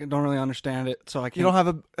gauge on it. I don't really understand it, so I can't. You don't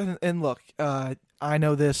have and look, I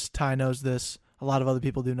know this, Ty knows this, a lot of other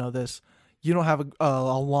people do know this. You don't have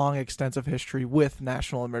a long, extensive history with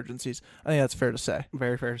national emergencies. I think that's fair to say.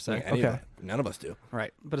 Very fair to say. Okay. None of us do.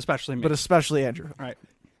 Right, but especially me. But especially Andrew. Right.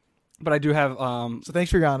 But I do have. So thanks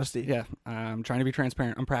for your honesty. Yeah, I'm trying to be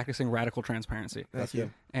transparent. I'm practicing radical transparency. Thank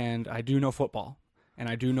you. And I do know football, and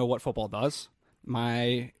I do know what football does.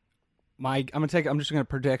 I'm just gonna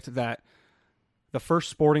predict that the first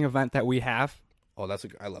sporting event that we have Oh,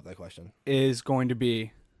 I love that question. is going to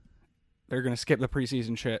be, they're going to skip the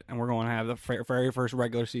preseason shit, and we're going to have the very first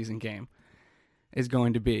regular season game is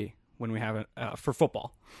going to be when we have it for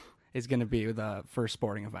football. Is going to be the first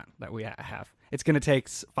sporting event that we have. It's going to take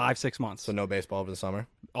 5-6 months. So no baseball over the summer?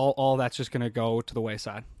 All that's just going to go to the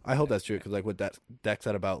wayside. I hope that's true, because like what Dex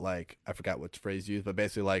said about, like, I forgot what phrase used, but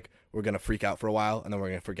basically like we're going to freak out for a while, and then we're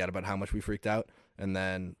going to forget about how much we freaked out, and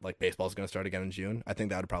then like baseball's going to start again in June. I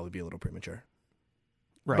think that would probably be a little premature.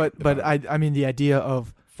 Right. But I mean, the idea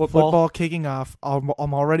of football kicking off, I'm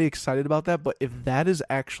already excited about that. But if that is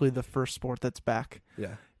actually the first sport that's back,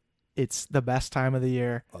 Yeah. it's the best time of the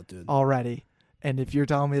year Oh, dude. already. And if you're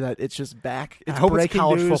telling me that it's just back, it's I hope it's breaking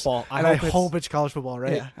college news, football. I hope it's college football,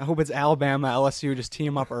 right? Yeah, I hope it's Alabama, LSU. Just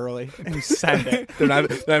team up early and send it. They're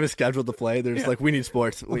not even scheduled to play. They're just like, we need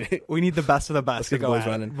sports. We need the best of the best Let's to get the go boys at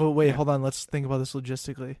it. running. But wait, hold on. Let's think about this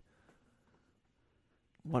logistically.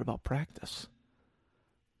 What about practice?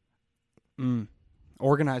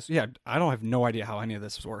 Organized. Yeah, I don't have no idea how any of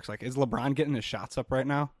this works. Like, is LeBron getting his shots up right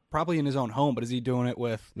now? Probably in his own home, but is he doing it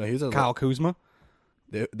with No, he's Kyle Kuzma?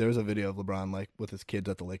 There's a video of LeBron like with his kids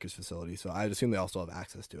at the Lakers facility, so I assume they all still have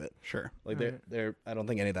access to it. Sure. Like they're I don't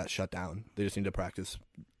think any of that's shut down. They just need to practice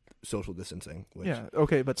social distancing. Which, Yeah,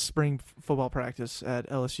 okay, but spring football practice at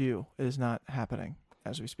LSU is not happening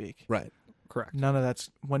as we speak. right. Correct. None of that's.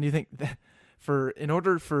 When do you think in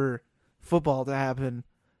order for football to happen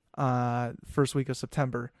first week of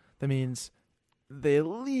September, that means they at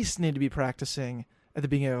least need to be practicing at the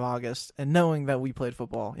beginning of August, and knowing that we played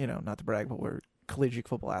football, not to brag, but we're collegiate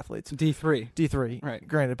football athletes. D3. Right.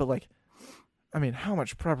 Granted, but I mean, how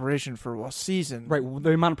much preparation for a season? Right.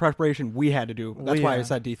 The amount of preparation we had to do. That's why I Yeah.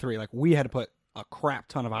 said D3. Like, we had to put a crap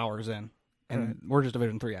ton of hours in, and Right. we're just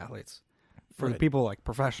Division III athletes. For the Right. people like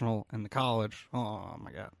professional and the college, oh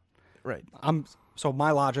my God. Right. So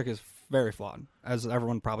my logic is very flawed, as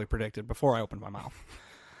everyone probably predicted before I opened my mouth.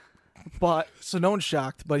 But So no one's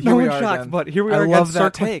shocked, but here no we one's are shocked. again. But here we I are again. love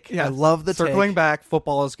that take. Yeah, I love the circling take. back.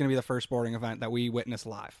 Football is going to be the first sporting event that we witness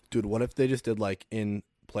live. Dude, what if they just did like in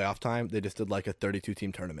playoff time, they just did like a 32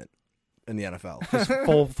 team tournament in the NFL? Just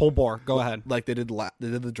full bore. Go ahead. Like they did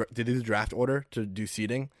the draft order to do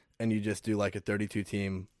seeding, and you just do like a 32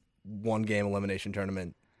 team 1 game elimination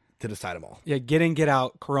tournament to decide them all. Yeah, get in, get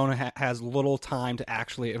out. Corona has little time to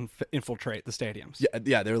actually infiltrate the stadiums.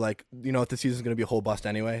 Yeah, they're like, if the season's going to be a whole bust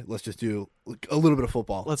anyway, let's just do a little bit of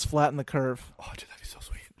football. Let's flatten the curve. Oh, dude, that'd be so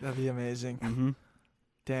sweet. That'd be amazing. Mm-hmm.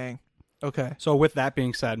 Dang. Okay. So with that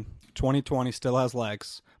being said, 2020 still has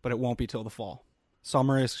legs, but it won't be till the fall.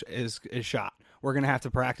 Summer is shot. We're gonna have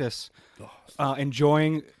to practice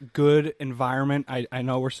enjoying good environment. I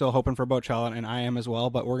know we're still hoping for Bochella, and I am as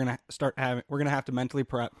well, but we're gonna have to mentally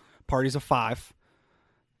prep. Parties of 5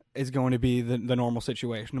 is going to be the normal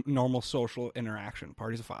situation, normal social interaction.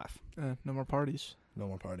 Parties of 5. No more parties. No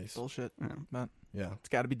more parties. Bullshit. Yeah. But Yeah, it's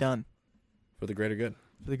got to be done for the greater good,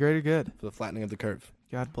 for the greater good. for the flattening of the curve.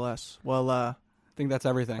 God bless. Well, I I think that's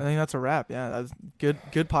everything. think that's a wrap. Yeah, that's good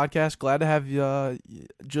podcast. Glad to have you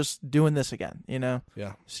just doing this again.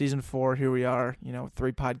 Yeah. Season 4, here we are.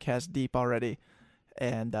 3 podcasts deep already.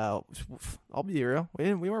 And I'll be real.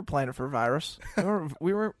 We weren't planning for a virus.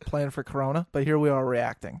 We weren't planning for Corona, but here we are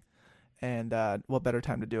reacting. And what better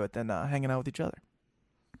time to do it than hanging out with each other?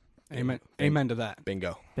 Amen. Amen to that.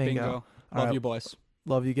 Bingo. Bingo. Love All right. you, boys.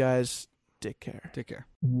 Love you guys. Take care. Take care.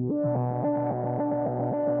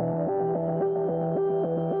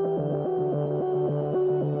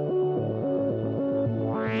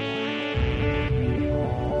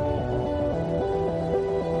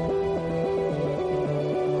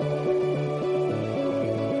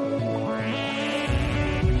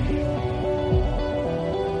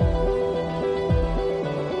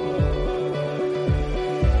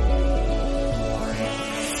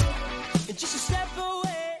 Just a step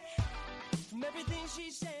away from everything she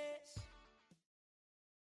says.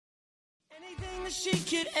 Anything that she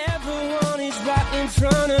could ever want is right in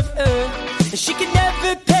front of her. And she could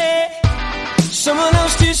never pay someone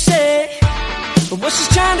else to say what she's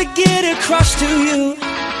trying to get across to you.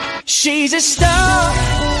 She's a star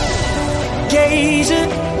gazer,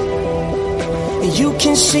 and you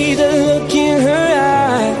can see the look in her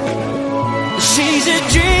eye. She's a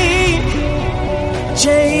dream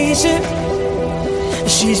chaser.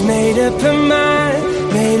 She's made up her mind,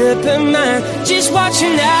 just watch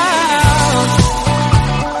her now.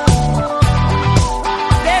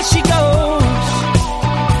 There she goes.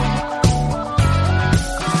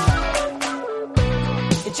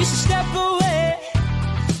 And just a step away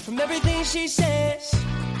from everything she says.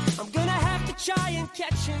 I'm gonna have to try and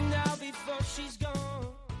catch her now before she's gone.